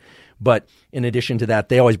fantastic. But in addition to that,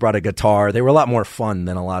 they always brought a guitar. They were a lot more fun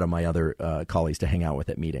than a lot of my other colleagues to hang out with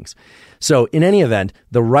at meetings. So in any event,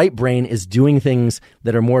 the right brain is doing things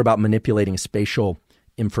that are more about manipulating spatial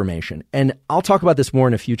information. And I'll talk about this more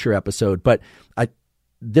in a future episode, but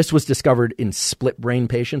this was discovered in split brain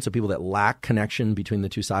patients, so people that lack connection between the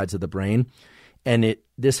two sides of the brain. And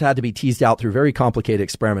this had to be teased out through very complicated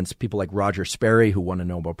experiments. People like Roger Sperry, who won a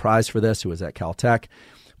Nobel Prize for this, who was at Caltech,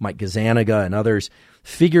 Mike Gazzaniga, and others,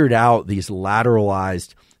 figured out these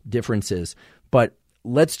lateralized differences. But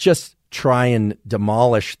let's just try and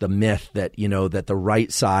demolish the myth that, that the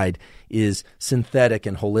right side is synthetic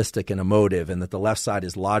and holistic and emotive, and that the left side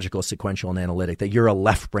is logical, sequential, and analytic, that you're a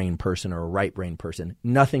left brain person or a right brain person.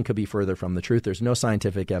 Nothing could be further from the truth. There's no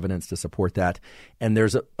scientific evidence to support that. And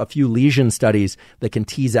there's a few lesion studies that can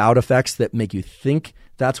tease out effects that make you think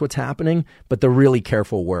that's what's happening, but the really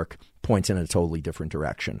careful work points in a totally different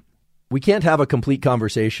direction. We can't have a complete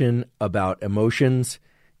conversation about emotions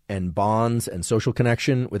and bonds and social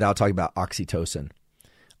connection without talking about oxytocin.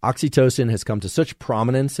 Oxytocin has come to such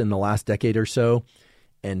prominence in the last decade or so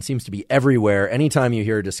and seems to be everywhere. Anytime you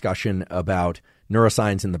hear a discussion about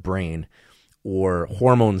neuroscience in the brain or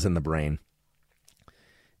hormones in the brain,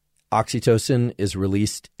 oxytocin is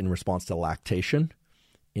released in response to lactation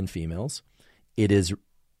in females. It is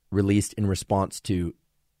released in response to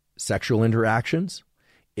sexual interactions.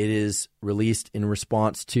 It is released in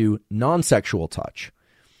response to non-sexual touch.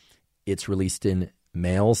 It's released in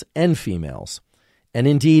males and females. And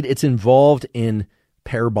indeed, it's involved in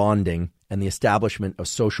pair bonding and the establishment of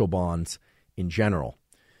social bonds in general.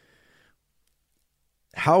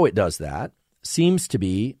 How it does that seems to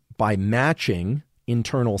be by matching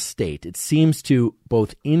internal state. It seems to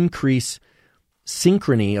both increase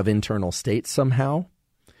synchrony of internal state somehow.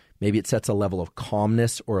 Maybe it sets a level of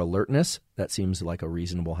calmness or alertness. That seems like a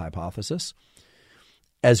reasonable hypothesis.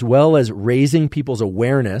 As well as raising people's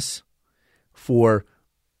awareness for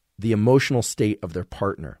the emotional state of their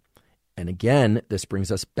partner. And again, this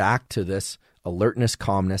brings us back to this alertness,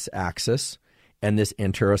 calmness axis and this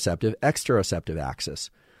interoceptive, exteroceptive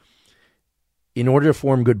axis. In order to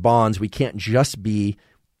form good bonds, we can't just be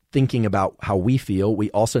thinking about how we feel.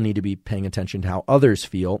 We also need to be paying attention to how others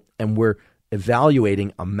feel, and we're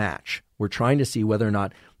evaluating a match. We're trying to see whether or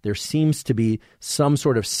not there seems to be some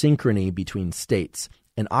sort of synchrony between states.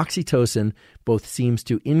 And oxytocin both seems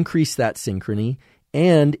to increase that synchrony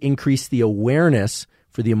and increase the awareness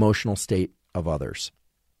for the emotional state of others.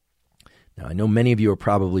 Now, I know many of you are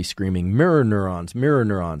probably screaming, mirror neurons, mirror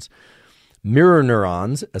neurons. Mirror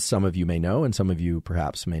neurons, as some of you may know, and some of you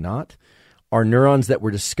perhaps may not, are neurons that were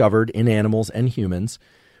discovered in animals and humans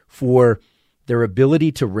for their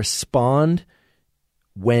ability to respond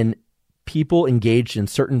when people engaged in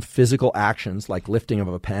certain physical actions like lifting of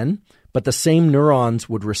a pen, but the same neurons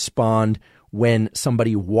would respond when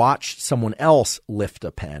somebody watched someone else lift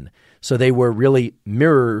a pen. So they were really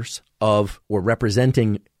mirrors of, or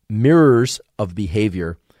representing mirrors of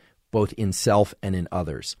behavior, both in self and in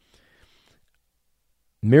others.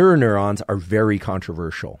 Mirror neurons are very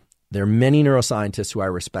controversial. There are many neuroscientists who I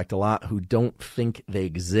respect a lot who don't think they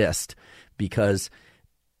exist because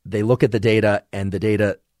they look at the data and the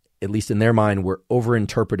data, at least in their mind, were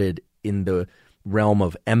overinterpreted in the realm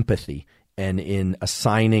of empathy and in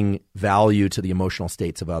assigning value to the emotional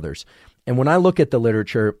states of others. And when I look at the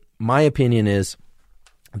literature, my opinion is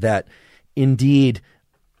that indeed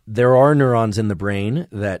there are neurons in the brain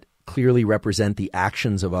that clearly represent the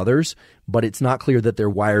actions of others, but it's not clear that they're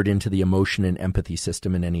wired into the emotion and empathy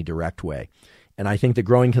system in any direct way. And I think the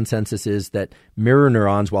growing consensus is that mirror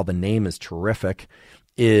neurons, while the name is terrific,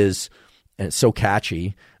 is and it's so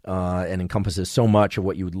catchy and encompasses so much of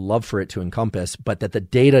what you would love for it to encompass, but that the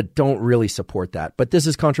data don't really support that. But this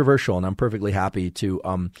is controversial, and I'm perfectly happy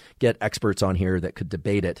to get experts on here that could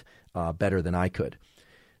debate it better than I could.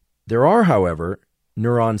 There are, however,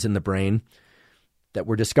 neurons in the brain that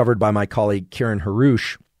were discovered by my colleague Karen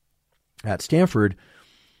Harouche at Stanford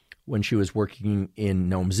when she was working in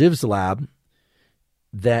Noam Ziv's lab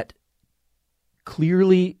that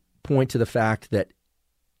clearly point to the fact that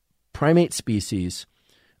primate species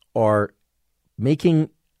are making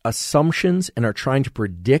assumptions and are trying to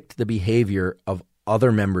predict the behavior of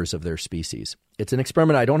other members of their species. It's an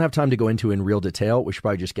experiment I don't have time to go into in real detail. We should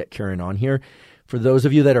probably just get Karen on here. For those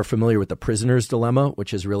of you that are familiar with the prisoner's dilemma,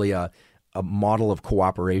 which is really a model of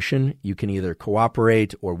cooperation, you can either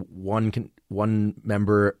cooperate or one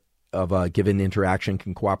member of a given interaction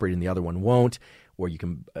can cooperate and the other one won't, or you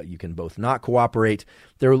can both not cooperate.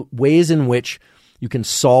 There are ways in which you can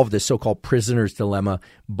solve this so-called prisoner's dilemma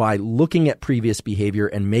by looking at previous behavior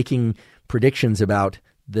and making predictions about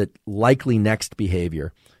the likely next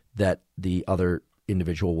behavior that the other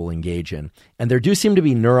individual will engage in. And there do seem to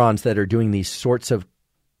be neurons that are doing these sorts of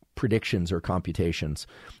predictions or computations.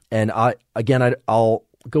 And I'll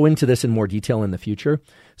go into this in more detail in the future.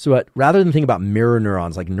 So rather than think about mirror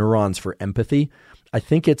neurons like neurons for empathy, I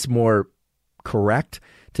think it's more correct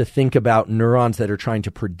to think about neurons that are trying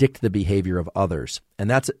to predict the behavior of others. And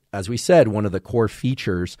that's, as we said, one of the core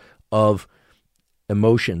features of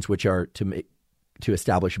emotions, which are to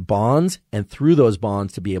establish bonds, and through those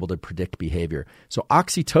bonds to be able to predict behavior. So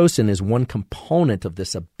oxytocin is one component of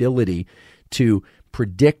this ability to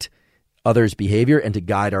predict others' behavior and to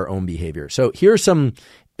guide our own behavior. So here are some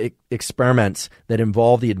experiments that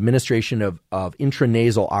involve the administration of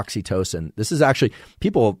intranasal oxytocin. This is actually,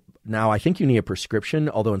 people now, I think you need a prescription,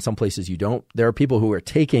 although in some places you don't. There are people who are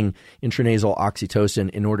taking intranasal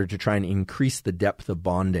oxytocin in order to try and increase the depth of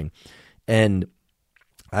bonding. And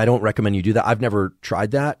I don't recommend you do that. I've never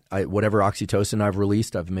tried that. Whatever oxytocin I've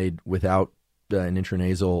released, I've made without an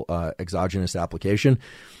intranasal exogenous application.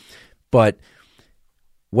 But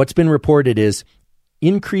what's been reported is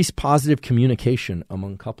increased positive communication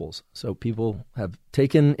among couples. So people have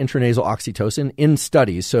taken intranasal oxytocin in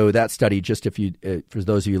studies. So that study, just for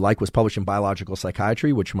those of you like, was published in Biological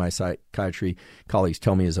Psychiatry, which my psychiatry colleagues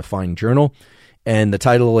tell me is a fine journal. And the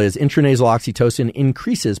title is Intranasal Oxytocin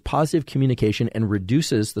Increases Positive Communication and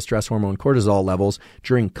Reduces the Stress Hormone Cortisol Levels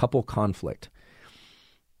During Couple Conflict.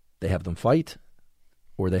 They have them fight,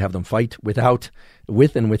 or they have them fight with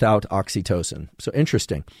and without oxytocin. So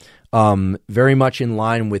interesting. Very much in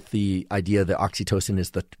line with the idea that oxytocin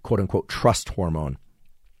is the quote-unquote trust hormone.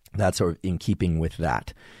 That's sort of in keeping with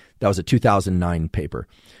that. That was a 2009 paper.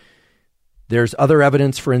 There's other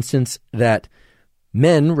evidence, for instance, that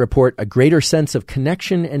men report a greater sense of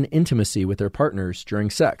connection and intimacy with their partners during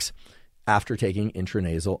sex after taking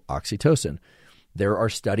intranasal oxytocin. There are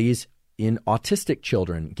studies in autistic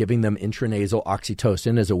children, giving them intranasal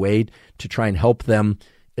oxytocin as a way to try and help them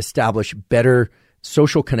establish better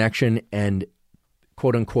social connection and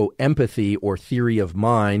quote-unquote empathy or theory of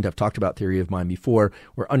mind. I've talked about theory of mind before,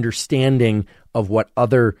 or understanding of what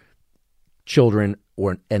other children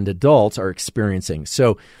and adults are experiencing.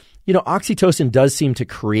 So, oxytocin does seem to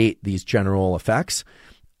create these general effects,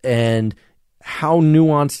 and how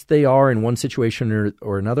nuanced they are in one situation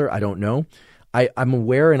or another, I don't know. I'm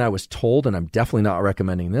aware, and I was told, and I'm definitely not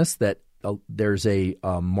recommending this, that there's a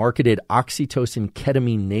marketed oxytocin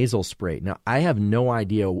ketamine nasal spray. Now, I have no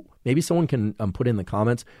idea Maybe someone can put in the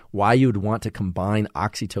comments why you would want to combine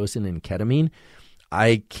oxytocin and ketamine.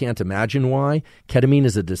 I can't imagine why. Ketamine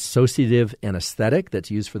is a dissociative anesthetic that's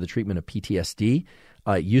used for the treatment of PTSD.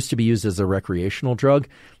 It used to be used as a recreational drug.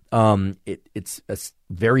 It's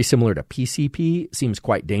very similar to PCP. Seems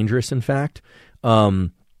quite dangerous, in fact.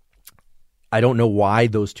 I don't know why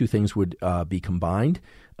those two things would be combined,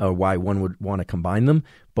 why one would want to combine them,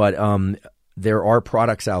 but there are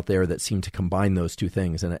products out there that seem to combine those two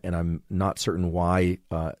things, and I'm not certain why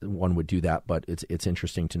one would do that, but it's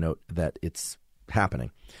interesting to note that it's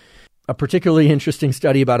happening. A particularly interesting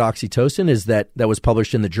study about oxytocin is that was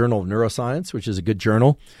published in the Journal of Neuroscience, which is a good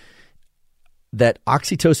journal, that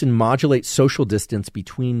oxytocin modulates social distance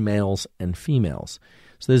between males and females.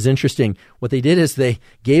 So this is interesting. What they did is they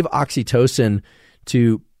gave oxytocin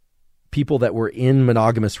to people that were in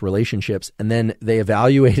monogamous relationships, and then they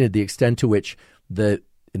evaluated the extent to which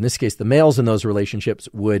in this case, the males in those relationships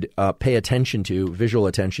would pay visual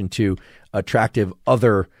attention to attractive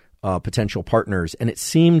other potential partners. And it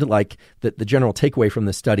seemed like that the general takeaway from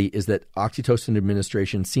this study is that oxytocin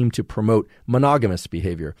administration seemed to promote monogamous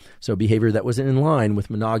behavior. So behavior that was in line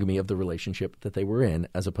with monogamy of the relationship that they were in,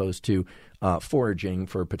 as opposed to foraging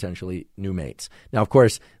for potentially new mates. Now, of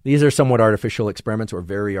course, these are somewhat artificial experiments, or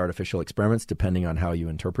very artificial experiments, depending on how you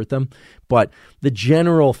interpret them. But the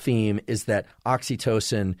general theme is that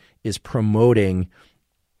oxytocin is promoting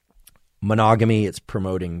monogamy, it's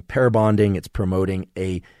promoting pair bonding, it's promoting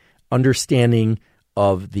a understanding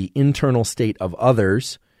of the internal state of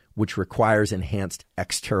others, which requires enhanced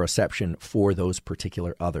exteroception for those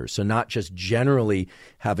particular others. So not just generally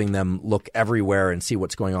having them look everywhere and see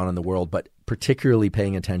what's going on in the world, but particularly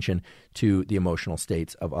paying attention to the emotional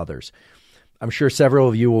states of others. I'm sure several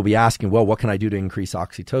of you will be asking, well, what can I do to increase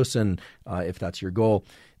oxytocin if that's your goal?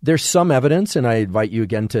 There's some evidence, and I invite you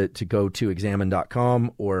again to go to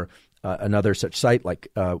examine.com or another such site like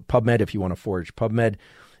PubMed, if you want to forage PubMed,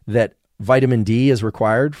 that vitamin D is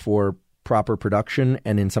required for proper production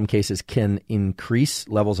and in some cases can increase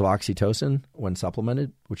levels of oxytocin when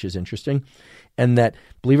supplemented, which is interesting. And that,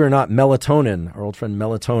 believe it or not, melatonin, our old friend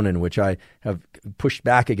melatonin, which I have pushed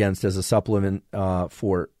back against as a supplement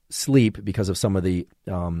for sleep because of some of the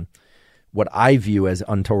what I view as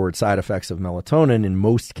untoward side effects of melatonin in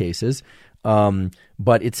most cases.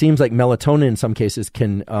 But it seems like melatonin in some cases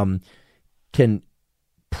can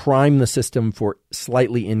prime the system for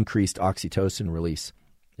slightly increased oxytocin release.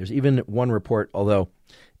 There's even one report, although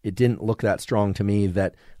it didn't look that strong to me,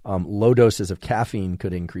 that low doses of caffeine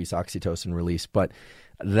could increase oxytocin release. But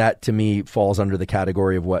that to me falls under the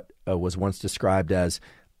category of what was once described as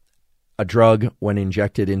a drug when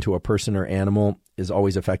injected into a person or animal is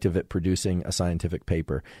always effective at producing a scientific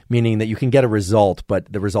paper, meaning that you can get a result,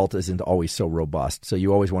 but the result isn't always so robust. So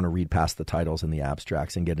you always want to read past the titles and the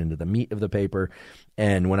abstracts and get into the meat of the paper.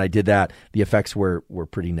 And when I did that, the effects were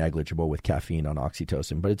pretty negligible with caffeine on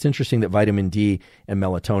oxytocin. But it's interesting that vitamin D and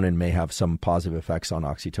melatonin may have some positive effects on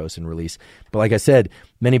oxytocin release. But like I said,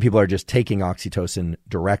 many people are just taking oxytocin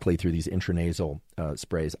directly through these intranasal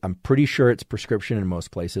sprays. I'm pretty sure it's prescription in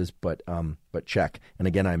most places, but check. And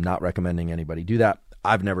again, I'm not recommending anybody do that.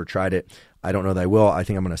 I've never tried it. I don't know that I will. I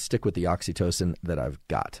think I'm going to stick with the oxytocin that I've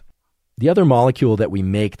got. The other molecule that we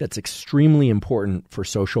make that's extremely important for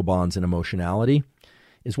social bonds and emotionality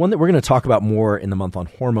is one that we're going to talk about more in the month on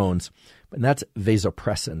hormones, and that's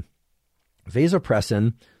vasopressin.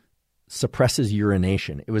 Vasopressin suppresses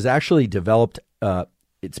urination. It was actually developed,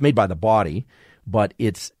 it's made by the body, but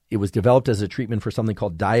it was developed as a treatment for something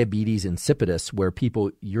called diabetes insipidus, where people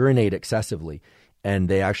urinate excessively and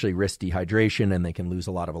they actually risk dehydration and they can lose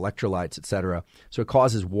a lot of electrolytes, etc. So it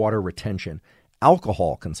causes water retention.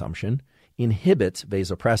 Alcohol consumption inhibits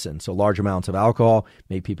vasopressin. So large amounts of alcohol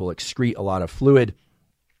make people excrete a lot of fluid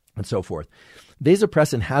and so forth.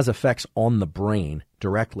 Vasopressin has effects on the brain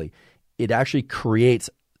directly. It actually creates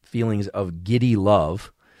feelings of giddy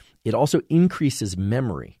love. It also increases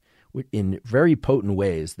memory in very potent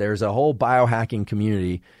ways. There's a whole biohacking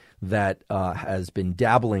community that has been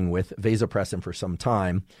dabbling with vasopressin for some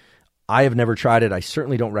time. I have never tried it. I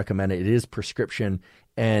certainly don't recommend it. It is prescription,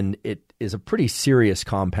 and it is a pretty serious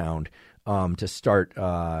compound to start,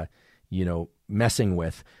 messing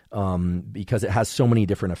with because it has so many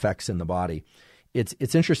different effects in the body.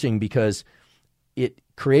 It's interesting because it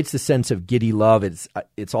creates the sense of giddy love.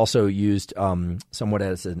 It's also used somewhat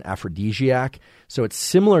as an aphrodisiac. So it's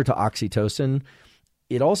similar to oxytocin.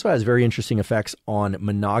 It also has very interesting effects on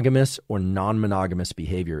monogamous or non-monogamous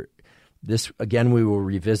behavior. This, again, we will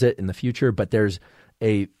revisit in the future, but there's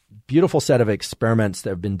a beautiful set of experiments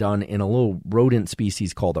that have been done in a little rodent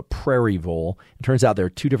species called a prairie vole. It turns out there are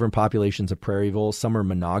two different populations of prairie voles. Some are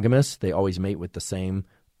monogamous. They always mate with the same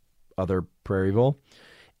other prairie vole.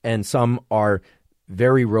 And some are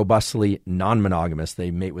very robustly non-monogamous.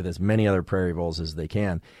 They mate with as many other prairie voles as they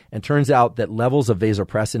can. And turns out that levels of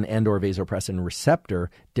vasopressin and or vasopressin receptor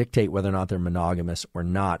dictate whether or not they're monogamous or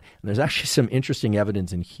not. And there's actually some interesting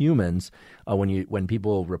evidence in humans when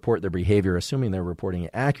people report their behavior, assuming they're reporting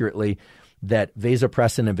it accurately, that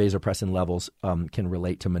vasopressin and vasopressin levels can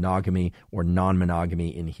relate to monogamy or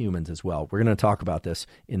non-monogamy in humans as well. We're going to talk about this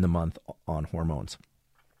in the month on hormones.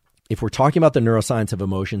 If we're talking about the neuroscience of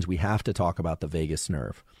emotions, we have to talk about the vagus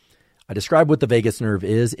nerve. I described what the vagus nerve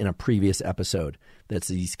is in a previous episode. That's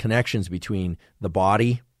these connections between the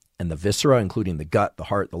body and the viscera, including the gut, the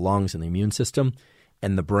heart, the lungs, and the immune system,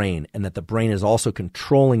 and the brain, and that the brain is also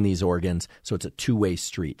controlling these organs, so it's a two-way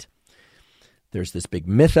street. There's this big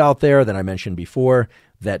myth out there that I mentioned before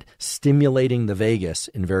that stimulating the vagus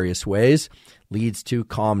in various ways leads to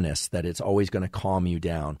calmness, that it's always going to calm you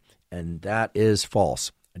down, and that is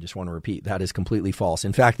false. I just want to repeat, that is completely false.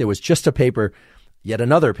 In fact, there was just a paper, yet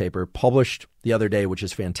another paper, published the other day, which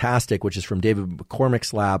is fantastic, which is from David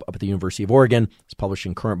McCormick's lab up at the University of Oregon. It's published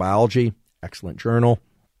in Current Biology, excellent journal,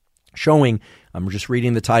 showing, I'm just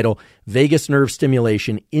reading the title, vagus nerve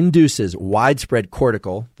stimulation induces widespread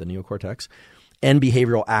cortical, the neocortex, and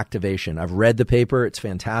behavioral activation. I've read the paper. It's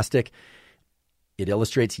fantastic. It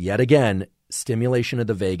illustrates yet again, stimulation of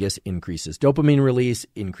the vagus increases dopamine release,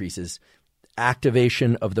 increases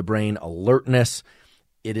activation of the brain, alertness.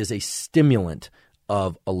 It is a stimulant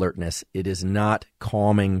of alertness. It is not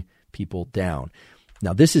calming people down.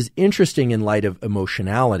 Now, this is interesting in light of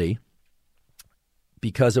emotionality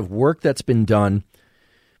because of work that's been done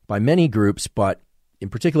by many groups, but in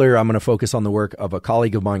particular, I'm going to focus on the work of a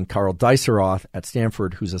colleague of mine, Carl Diceroth at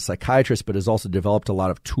Stanford, who's a psychiatrist, but has also developed a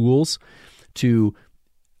lot of tools to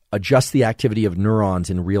adjust the activity of neurons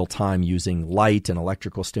in real time using light and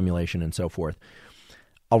electrical stimulation and so forth.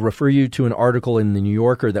 I'll refer you to an article in the New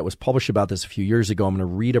Yorker that was published about this a few years ago. I'm going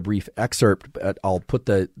to read a brief excerpt, but I'll put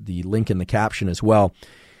the link in the caption as well.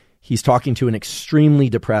 He's talking to an extremely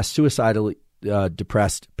depressed, suicidally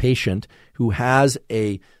depressed patient who has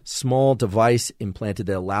a small device implanted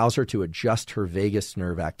that allows her to adjust her vagus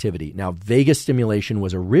nerve activity. Now, vagus stimulation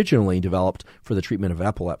was originally developed for the treatment of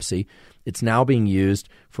epilepsy. It's now being used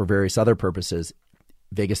for various other purposes.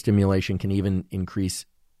 Vagus stimulation can even increase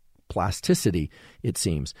plasticity, it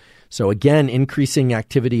seems. So again, increasing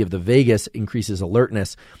activity of the vagus increases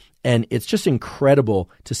alertness. And it's just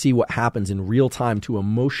incredible to see what happens in real time to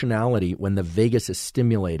emotionality when the vagus is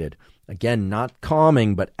stimulated. Again, not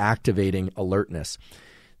calming, but activating alertness.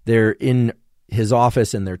 They're in his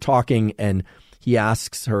office and they're talking, and he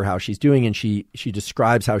asks her how she's doing, and she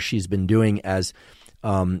describes how she's been doing as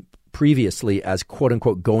previously as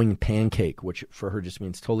quote-unquote going pancake, which for her just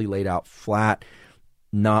means totally laid out flat,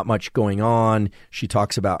 not much going on. She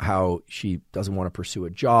talks about how she doesn't want to pursue a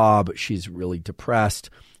job. She's really depressed.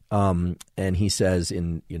 And he says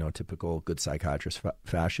in, typical good psychiatrist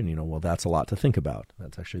fashion, well, that's a lot to think about.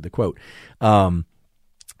 That's actually the quote. And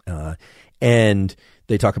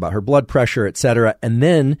they talk about her blood pressure, et cetera. And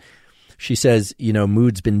then she says,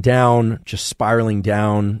 mood's been down, just spiraling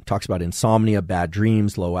down, talks about insomnia, bad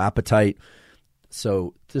dreams, low appetite.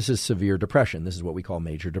 So this is severe depression. This is what we call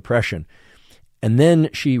major depression. And then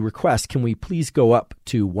she requests, can we please go up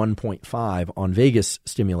to 1.5 on vagus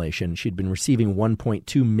stimulation? She'd been receiving 1.2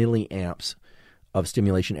 milliamps of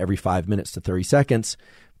stimulation every 5 minutes to 30 seconds,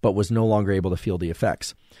 but was no longer able to feel the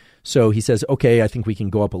effects. So he says, okay, I think we can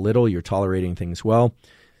go up a little. You're tolerating things well.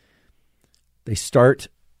 They start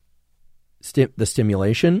the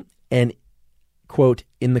stimulation and, quote,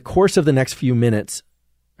 in the course of the next few minutes,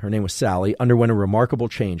 her name was Sally, underwent a remarkable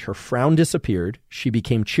change. Her frown disappeared. She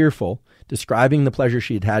became cheerful, describing the pleasure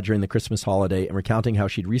she had had during the Christmas holiday and recounting how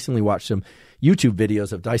she'd recently watched some YouTube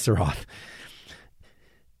videos of Diceroth.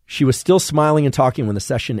 She was still smiling and talking when the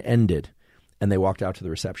session ended, and they walked out to the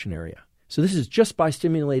reception area. So this is just by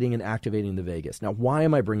stimulating and activating the vagus. Now, why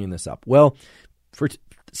am I bringing this up? Well, for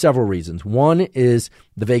several reasons. One is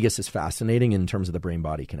the vagus is fascinating in terms of the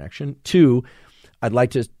brain-body connection. Two, I'd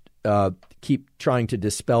like to keep trying to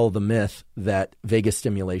dispel the myth that vagus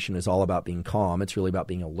stimulation is all about being calm. It's really about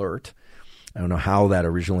being alert. I don't know how that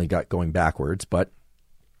originally got going backwards, but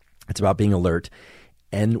it's about being alert.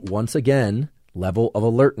 And once again, level of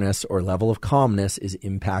alertness or level of calmness is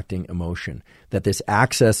impacting emotion. That this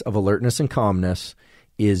axis of alertness and calmness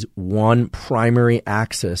is one primary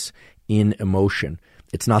axis in emotion.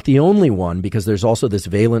 It's not the only one because there's also this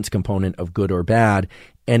valence component of good or bad.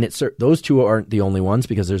 And those two aren't the only ones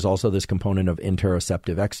because there's also this component of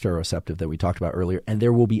interoceptive, exteroceptive that we talked about earlier. And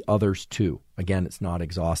there will be others too. Again, it's not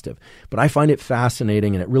exhaustive. But I find it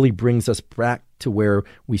fascinating, and it really brings us back to where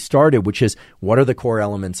we started, which is what are the core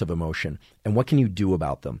elements of emotion and what can you do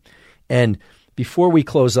about them? And before we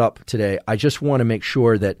close up today, I just want to make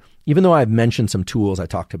sure that even though I've mentioned some tools, I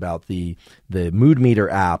talked about the Mood Meter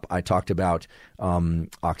app, I talked about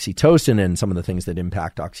oxytocin and some of the things that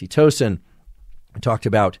impact oxytocin, I talked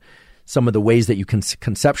about some of the ways that you can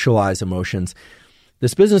conceptualize emotions.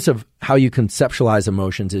 This business of how you conceptualize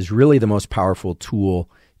emotions is really the most powerful tool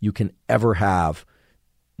you can ever have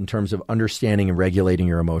in terms of understanding and regulating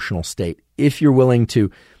your emotional state. If you're willing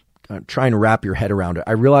to try and wrap your head around it.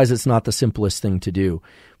 I realize it's not the simplest thing to do,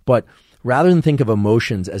 but rather than think of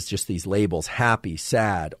emotions as just these labels, happy,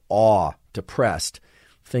 sad, awe, depressed,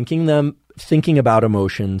 thinking about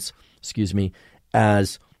emotions,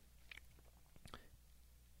 as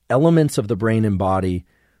elements of the brain and body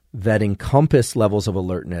that encompass levels of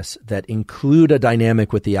alertness, that include a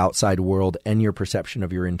dynamic with the outside world and your perception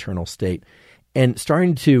of your internal state, and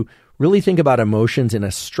starting to really think about emotions in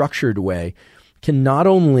a structured way can not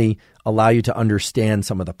only allow you to understand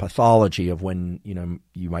some of the pathology of when,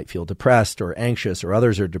 you might feel depressed or anxious or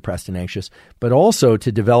others are depressed and anxious, but also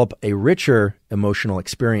to develop a richer emotional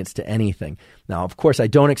experience to anything. Now, of course, I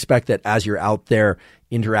don't expect that as you're out there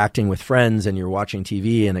interacting with friends and you're watching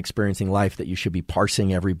TV and experiencing life that you should be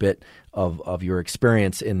parsing every bit of your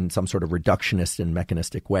experience in some sort of reductionist and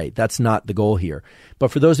mechanistic way. That's not the goal here. But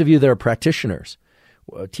for those of you that are practitioners,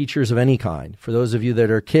 teachers of any kind, for those of you that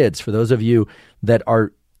are kids, for those of you that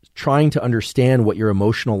are trying to understand what your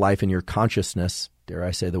emotional life and your consciousness, dare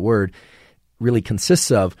I say the word, really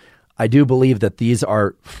consists of, I do believe that these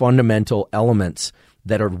are fundamental elements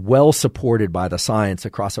that are well supported by the science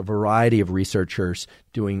across a variety of researchers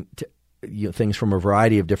doing things from a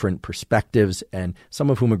variety of different perspectives, and some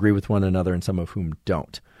of whom agree with one another and some of whom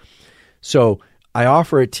don't. So I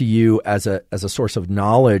offer it to you as a source of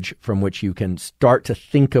knowledge from which you can start to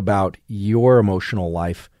think about your emotional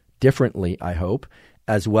life differently, I hope,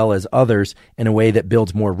 as well as others, in a way that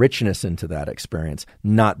builds more richness into that experience,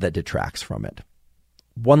 not that detracts from it.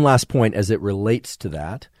 One last point as it relates to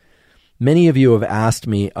that. Many of you have asked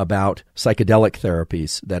me about psychedelic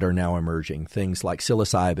therapies that are now emerging, things like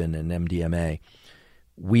psilocybin and MDMA.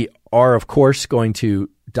 We are, of course, going to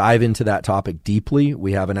dive into that topic deeply.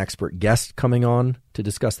 We have an expert guest coming on to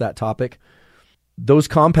discuss that topic. Those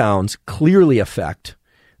compounds clearly affect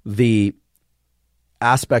the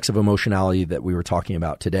aspects of emotionality that we were talking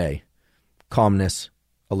about today: calmness,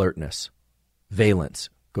 alertness, valence,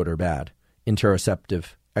 good or bad,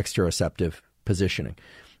 interoceptive, exteroceptive positioning.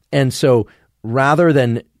 And so rather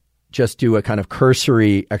than just do a kind of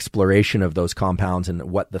cursory exploration of those compounds and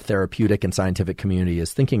what the therapeutic and scientific community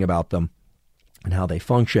is thinking about them and how they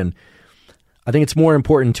function, I think it's more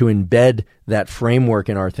important to embed that framework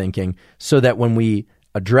in our thinking so that when we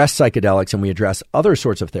address psychedelics and we address other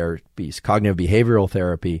sorts of therapies, cognitive behavioral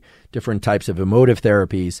therapy, different types of emotive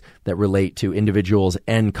therapies that relate to individuals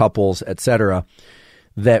and couples, etc.,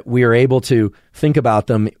 that we are able to think about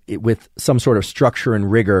them with some sort of structure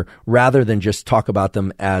and rigor rather than just talk about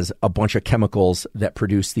them as a bunch of chemicals that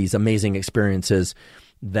produce these amazing experiences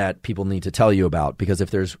that people need to tell you about. Because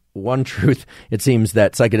if there's one truth, it seems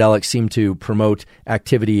that psychedelics seem to promote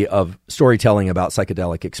activity of storytelling about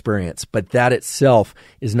psychedelic experience. But that itself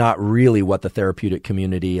is not really what the therapeutic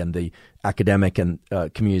community and the academic and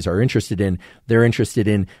communities are interested in. They're interested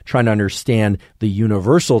in trying to understand the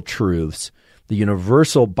universal truths, the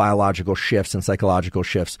universal biological shifts and psychological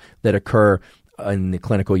shifts that occur in the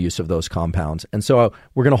clinical use of those compounds. And so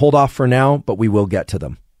we're going to hold off for now, but we will get to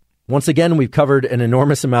them. Once again, we've covered an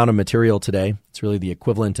enormous amount of material today. It's really the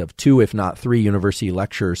equivalent of 2, if not 3, university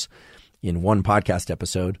lectures in one podcast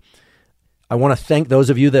episode. I want to thank those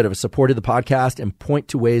of you that have supported the podcast and point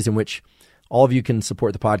to ways in which all of you can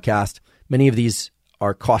support the podcast. Many of these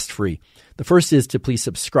are cost-free. The first is to please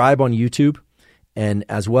subscribe on YouTube, and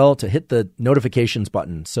as well to hit the notifications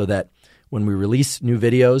button so that when we release new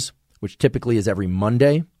videos, which typically is every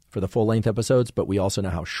Monday for the full-length episodes, but we also now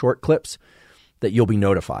have short clips, that you'll be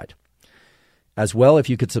notified. As well, if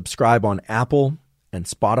you could subscribe on Apple and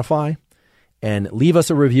Spotify and leave us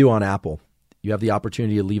a review on Apple. You have the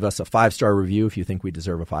opportunity to leave us a 5-star review if you think we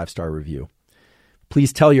deserve a 5-star review.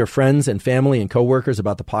 Please tell your friends and family and coworkers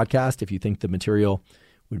about the podcast if you think the material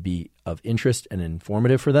would be of interest and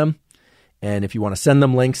informative for them. And if you want to send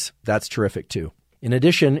them links, that's terrific too. In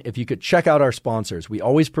addition, if you could check out our sponsors, we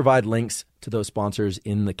always provide links to those sponsors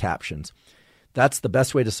in the captions. That's the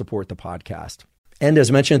best way to support the podcast. And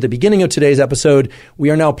as mentioned at the beginning of today's episode,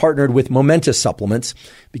 we are now partnered with Momentous Supplements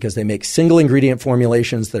because they make single ingredient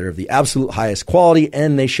formulations that are of the absolute highest quality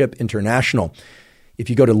and they ship international. If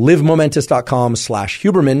you go to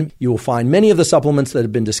livemomentous.com/Huberman, you will find many of the supplements that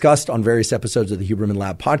have been discussed on various episodes of the Huberman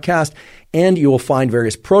Lab podcast, and you will find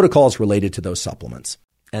various protocols related to those supplements.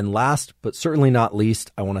 And last, but certainly not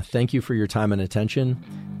least, I want to thank you for your time and attention,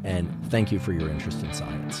 and thank you for your interest in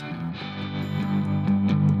science.